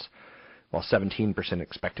 3 months, while 17%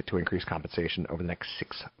 expected to increase compensation over the next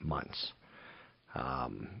 6 months.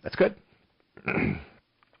 That's good.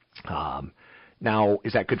 Now,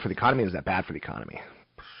 is that good for the economy or is that bad for the economy?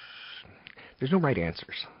 There's no right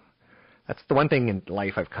answers. That's the one thing in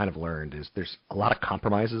life I've kind of learned is there's a lot of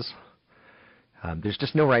compromises. There's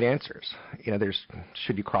just no right answers. You know, there's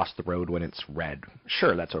should you cross the road when it's red?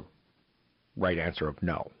 Sure, that's a right answer of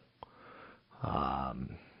no.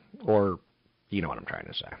 Or you know what I'm trying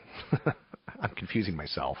to say. I'm confusing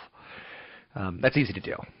myself. That's easy to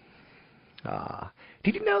do.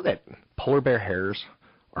 Did you know that polar bear hairs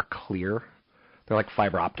are clear? They're like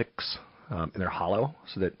fiber optics, and they're hollow,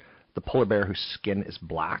 so that the polar bear whose skin is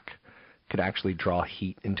black could actually draw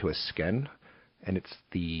heat into his skin, and it's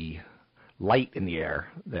the light in the air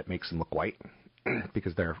that makes them look white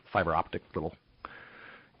because they're fiber optic little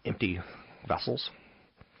empty vessels.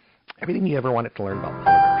 Everything you ever wanted to learn about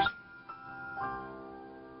polar bears.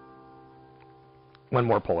 One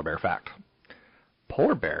more polar bear fact.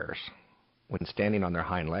 Polar bears, when standing on their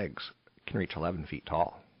hind legs, can reach 11 feet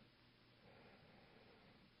tall.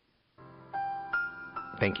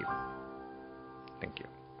 Thank you. Thank you.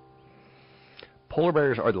 Polar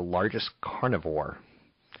bears are the largest carnivore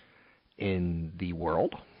in the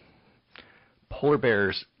world. Polar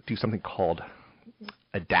bears do something called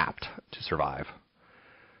adapt to survive.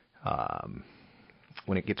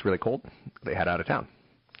 When it gets really cold, they head out of town.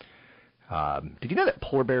 Did you know that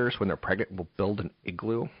polar bears, when they're pregnant, will build an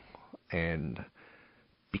igloo? And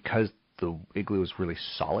because the igloo is really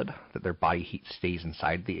solid, that their body heat stays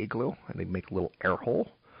inside the igloo, and they make a little air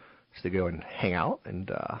hole. So they go and hang out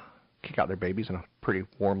and kick out their babies in a pretty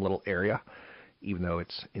warm little area, even though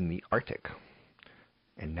it's in the Arctic.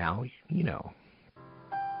 And now you know.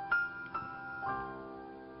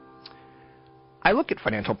 I look at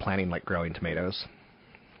financial planning like growing tomatoes.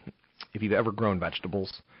 If you've ever grown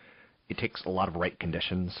vegetables, it takes a lot of right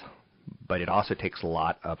conditions, but it also takes a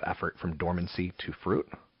lot of effort from dormancy to fruit,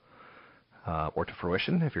 or to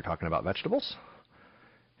fruition if you're talking about vegetables.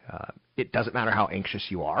 It doesn't matter how anxious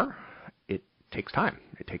you are. It takes time.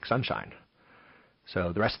 It takes sunshine.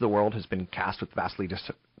 So the rest of the world has been cast with vastly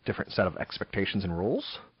different set of expectations and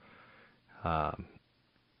rules. But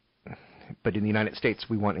in the United States,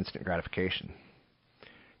 we want instant gratification.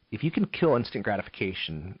 If you can kill instant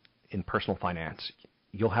gratification in personal finance,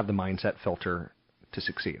 you'll have the mindset filter to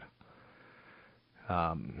succeed.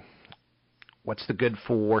 What's the good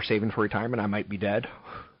for saving for retirement? I might be dead.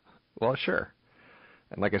 Well, sure.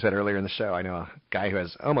 And like I said earlier in the show, I know a guy who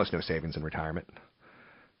has almost no savings in retirement,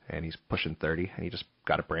 and he's pushing 30, and he just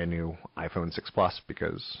got a brand new iPhone 6 Plus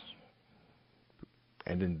because,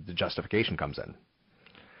 and then the justification comes in.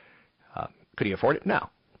 Could he afford it? No.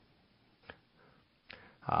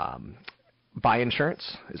 Buy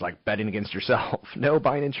insurance is like betting against yourself. No,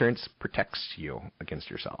 buying insurance protects you against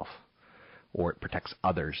yourself, or it protects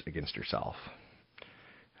others against yourself.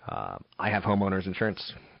 I have homeowners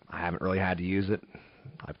insurance. I haven't really had to use it.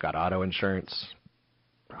 I've got auto insurance.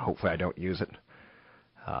 Hopefully I don't use it.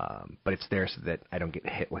 But it's there so that I don't get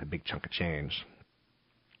hit with a big chunk of change.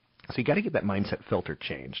 So you got to get that mindset filter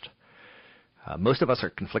changed. Most of us are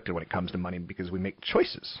conflicted when it comes to money because we make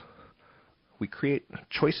choices. We create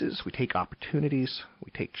choices, we take opportunities,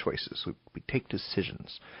 we take choices, we take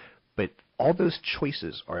decisions. But all those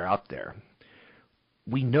choices are out there.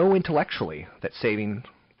 We know intellectually that saving,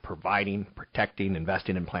 providing, protecting,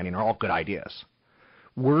 investing, and planning are all good ideas,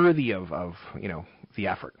 worthy of the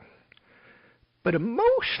effort. But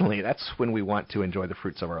emotionally, that's when we want to enjoy the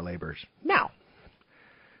fruits of our labors now.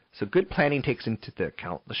 So good planning takes into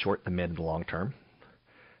account the short, the mid, and the long term.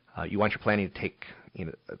 You want your planning to take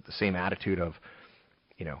the same attitude of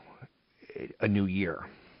a new year.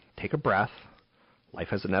 Take a breath. Life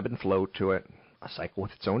has an ebb and flow to it, a cycle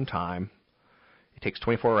with its own time. It takes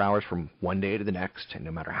 24 hours from one day to the next, and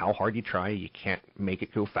no matter how hard you try, you can't make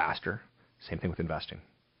it go faster. Same thing with investing.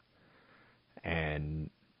 And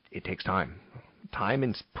it takes time. Time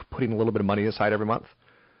and putting a little bit of money aside every month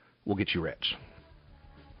will get you rich.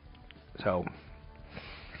 So,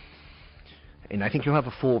 and I think you'll have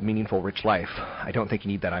a full, meaningful, rich life. I don't think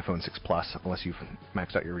you need that iPhone 6 Plus unless you've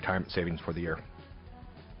maxed out your retirement savings for the year.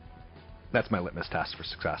 That's my litmus test for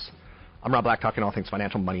success. I'm Rob Black, talking all things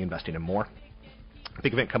financial, money, investing, and more.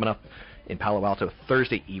 Big event coming up in Palo Alto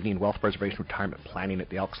Thursday evening, wealth preservation retirement planning at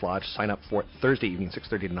the Elks Lodge. Sign up for it Thursday evening,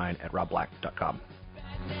 6:30 to 9 at robblack.com.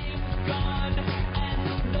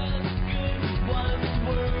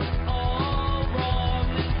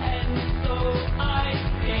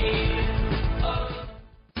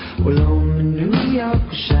 Well, home in New York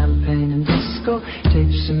with champagne and disco,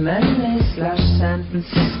 tapes from LA/San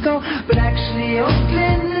Francisco, but actually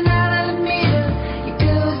Oakland and Alameda. Your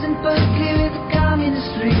girls in Berkeley with a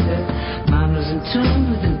communist reader. Mine was in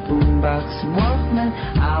tune with a boombox and Walkman.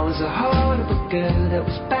 I was a horrible girl that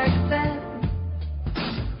was back then.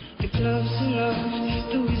 The gloves are off,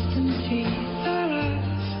 the wisdom teeth are off.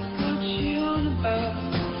 What you on about?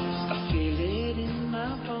 I feel it in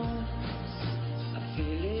my bones. I feel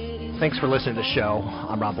it in. Thanks for listening to the show.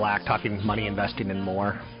 I'm Rob Black, talking money, investing, and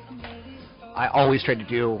more. I always try to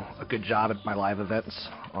do a good job at my live events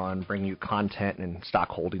on bringing you content and stock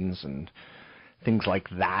holdings and things like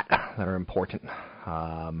that that are important.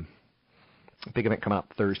 Big event coming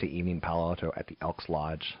up Thursday evening in Palo Alto at the Elks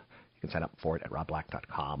Lodge. You can sign up for it at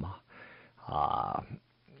robblack.com.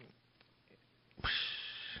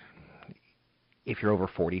 If you're over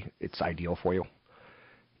 40, it's ideal for you.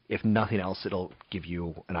 If nothing else, it'll give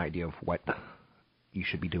you an idea of what you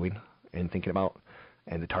should be doing and thinking about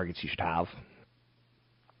and the targets you should have.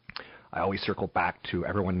 I always circle back to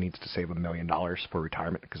everyone needs to save $1 million for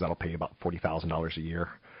retirement because that'll pay you about $40,000 a year.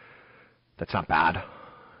 That's not bad,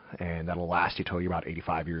 and that'll last you till you're about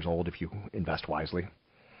 85 years old if you invest wisely.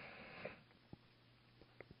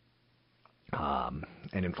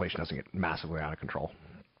 And inflation doesn't get massively out of control.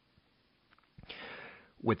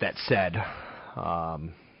 With that said,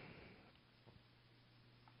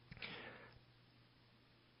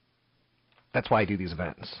 that's why I do these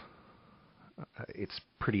events. It's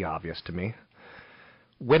pretty obvious to me.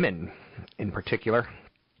 Women, in particular,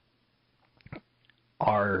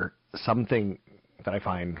 are something that I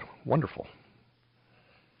find wonderful.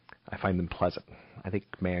 I find them pleasant. I think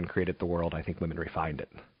man created the world. I think women refined it.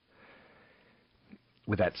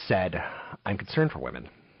 With that said, I'm concerned for women.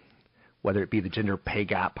 Whether it be the gender pay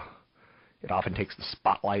gap, it often takes the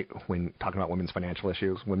spotlight when talking about women's financial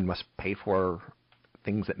issues. Women must pay for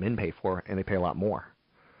things that men pay for, and they pay a lot more.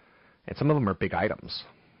 And some of them are big items.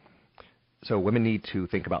 So women need to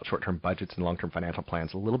think about short-term budgets and long-term financial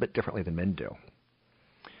plans a little bit differently than men do.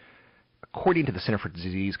 According to the Center for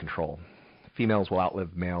Disease Control, females will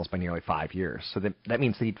outlive males by nearly 5 years. So that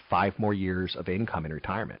means they need 5 more years of income in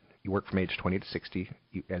retirement. You work from age 20 to 60,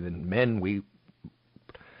 and then men, we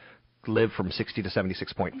live from 60 to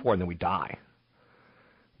 76.4, and then we die.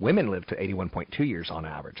 Women live to 81.2 years on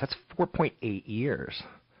average. That's 4.8 years.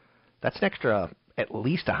 That's an extra at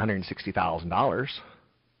least $160,000.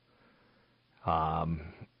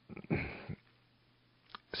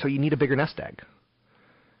 So you need a bigger nest egg.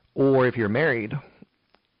 Or if you're married,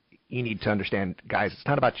 you need to understand, guys, it's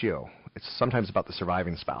not about you. It's sometimes about the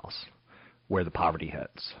surviving spouse, where the poverty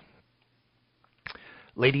hits.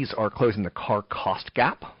 Ladies are closing the car cost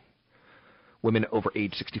gap. Women over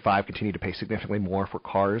age 65 continue to pay significantly more for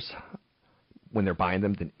cars when they're buying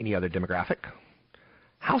them than any other demographic.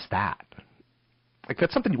 How's that? Like,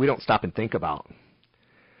 that's something we don't stop and think about.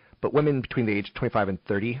 But women between the age of 25 and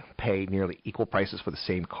 30 pay nearly equal prices for the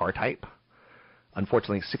same car type.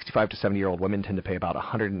 Unfortunately, 65 to 70-year-old women tend to pay about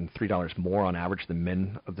 $103 more on average than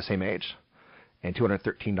men of the same age, and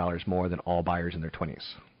 $213 more than all buyers in their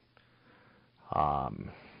 20s.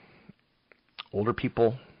 Older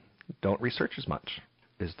people don't research as much,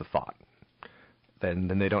 is the thought. Then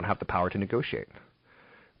they don't have the power to negotiate.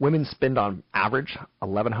 Women spend on average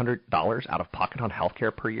 $1,100 out of pocket on health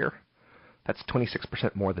care per year. That's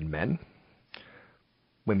 26% more than men.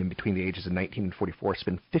 Women between the ages of 19 and 44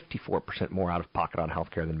 spend 54% more out of pocket on health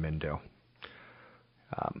care than men do.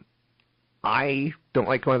 I don't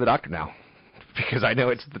like going to the doctor now because I know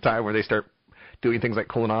it's the time where they start doing things like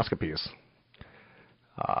colonoscopies.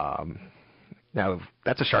 Now,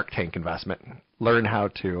 that's a Shark Tank investment. Learn how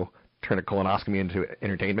to turn a colonoscopy into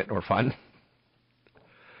entertainment or fun.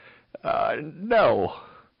 No.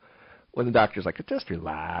 When the doctor's like, just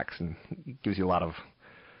relax, and he gives you a lot of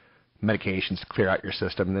medications to clear out your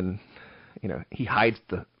system, then, he hides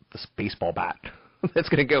the baseball bat that's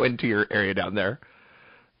going to go into your area down there.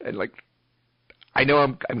 And, I know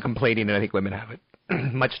I'm complaining, and I think women have it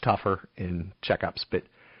much tougher in checkups, but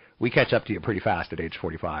we catch up to you pretty fast at age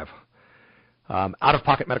 45.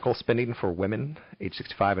 Out-of-pocket medical spending for women age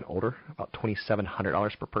 65 and older, about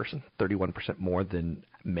 $2,700 per person, 31% more than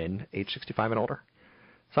men age 65 and older.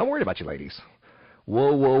 So I'm worried about you ladies.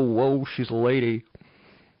 Whoa, she's a lady.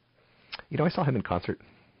 I saw him in concert.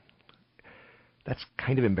 That's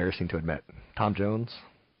kind of embarrassing to admit. Tom Jones.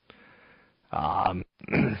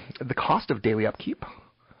 The cost of daily upkeep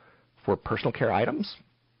for personal care items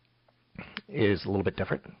is a little bit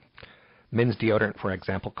different. Men's deodorant, for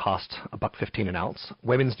example, costs $1.15 an ounce.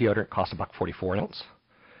 Women's deodorant costs $1.44 an ounce.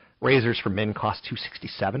 Razors for men cost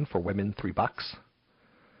 $2.67, for women $3.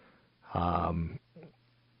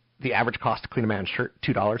 The average cost to clean a man's shirt,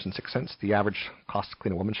 $2.06. The average cost to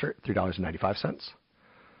clean a woman's shirt, $3.95.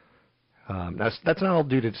 That's not all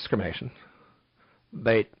due to discrimination,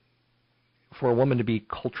 but for a woman to be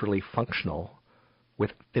culturally functional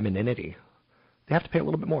with femininity, they have to pay a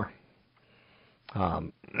little bit more.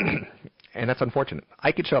 And that's unfortunate.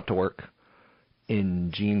 I could show up to work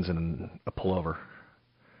in jeans and a pullover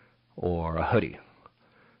or a hoodie.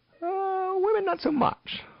 Women, not so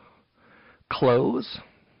much. Clothes,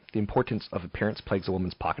 the importance of appearance plagues a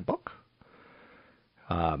woman's pocketbook.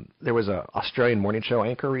 There was an Australian morning show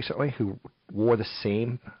anchor recently who wore the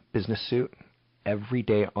same business suit every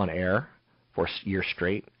day on air for a year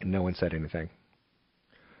straight, and no one said anything.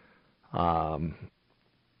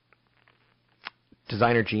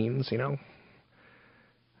 Designer jeans,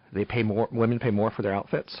 they pay more. Women pay more for their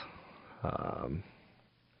outfits. I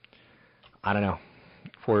don't know.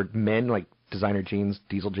 For men, like designer jeans,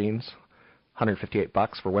 diesel jeans,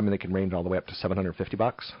 $158. For women, they can range all the way up to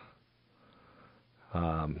 $750.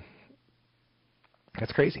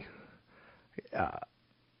 That's crazy.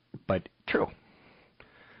 But true.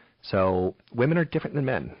 So women are different than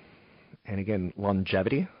men. And again,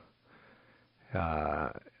 longevity.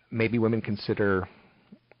 Maybe women consider,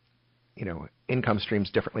 income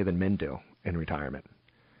streams differently than men do in retirement.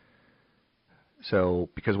 So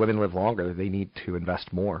because women live longer, they need to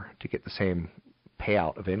invest more to get the same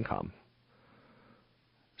payout of income.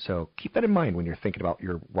 So keep that in mind when you're thinking about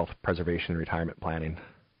your wealth preservation and retirement planning.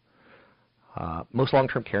 Most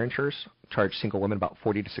long-term care insurers charge single women about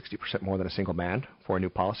 40 to 60% more than a single man for a new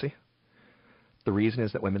policy. The reason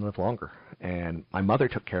is that women live longer. And my mother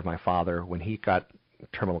took care of my father when he got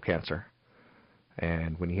terminal cancer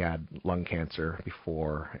and when he had lung cancer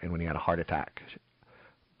before and when he had a heart attack.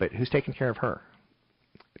 But who's taking care of her?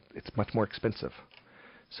 It's much more expensive.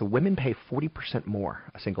 So women pay 40% more,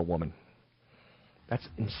 a single woman. That's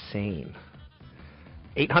insane.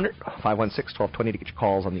 800-516-1220 to get your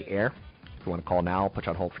calls on the air. If you want to call now, I'll put you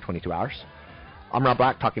on hold for 22 hours. I'm Rob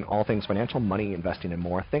Black, talking all things financial, money, investing, and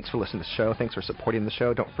more. Thanks for listening to the show. Thanks for supporting the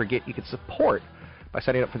show. Don't forget, you can support by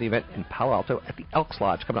signing up for the event in Palo Alto at the Elks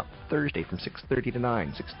Lodge coming up Thursday from 6:30 to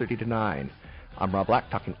 9. 6:30 to 9. I'm Rob Black,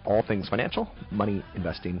 talking all things financial, money,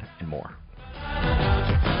 investing, and more.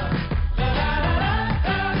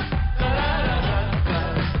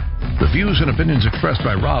 The views and opinions expressed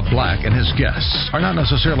by Rob Black and his guests are not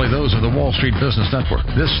necessarily those of the Wall Street Business Network,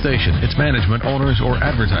 this station, its management, owners, or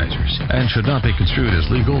advertisers, and should not be construed as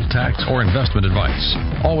legal, tax, or investment advice.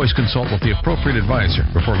 Always consult with the appropriate advisor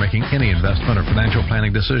before making any investment or financial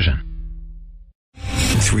planning decision.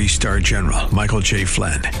 3-star General Michael J.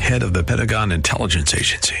 Flynn, head of the Pentagon Intelligence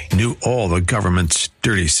Agency, knew all the government's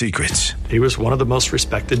dirty secrets. He was one of the most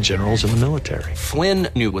respected generals in the military. Flynn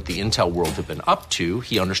knew what the intel world had been up to.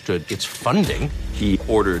 He understood its funding. He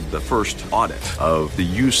ordered the first audit of the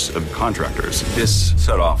use of contractors. This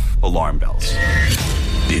set off alarm bells.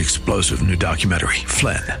 The explosive new documentary,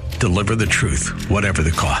 Flynn, Deliver the Truth, Whatever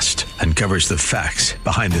the Cost, uncovers the facts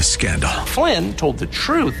behind this scandal. Flynn told the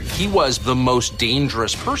truth. He was the most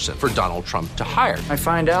dangerous person for Donald Trump to hire. I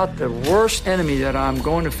find out the worst enemy that I'm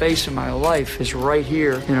going to face in my life is right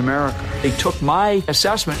here in America. They took my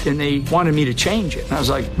assessment and they wanted me to change it. And I was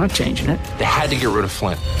like, I'm not changing it. They had to get rid of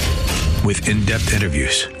Flynn. With in-depth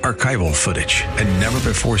interviews, archival footage, and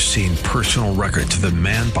never-before-seen personal records of the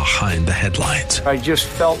man behind the headlines. I just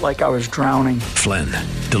felt like I was drowning. Flynn,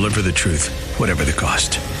 Deliver the Truth, Whatever the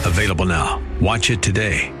Cost. Available now. Watch it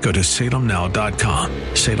today. Go to salemnow.com.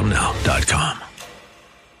 salemnow.com.